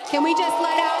 Can we just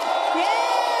let out? Yeah!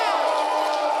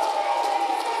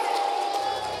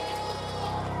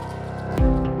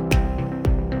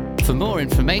 For more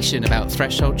information about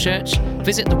Threshold Church,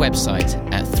 visit the website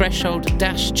at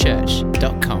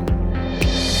threshold-church.com.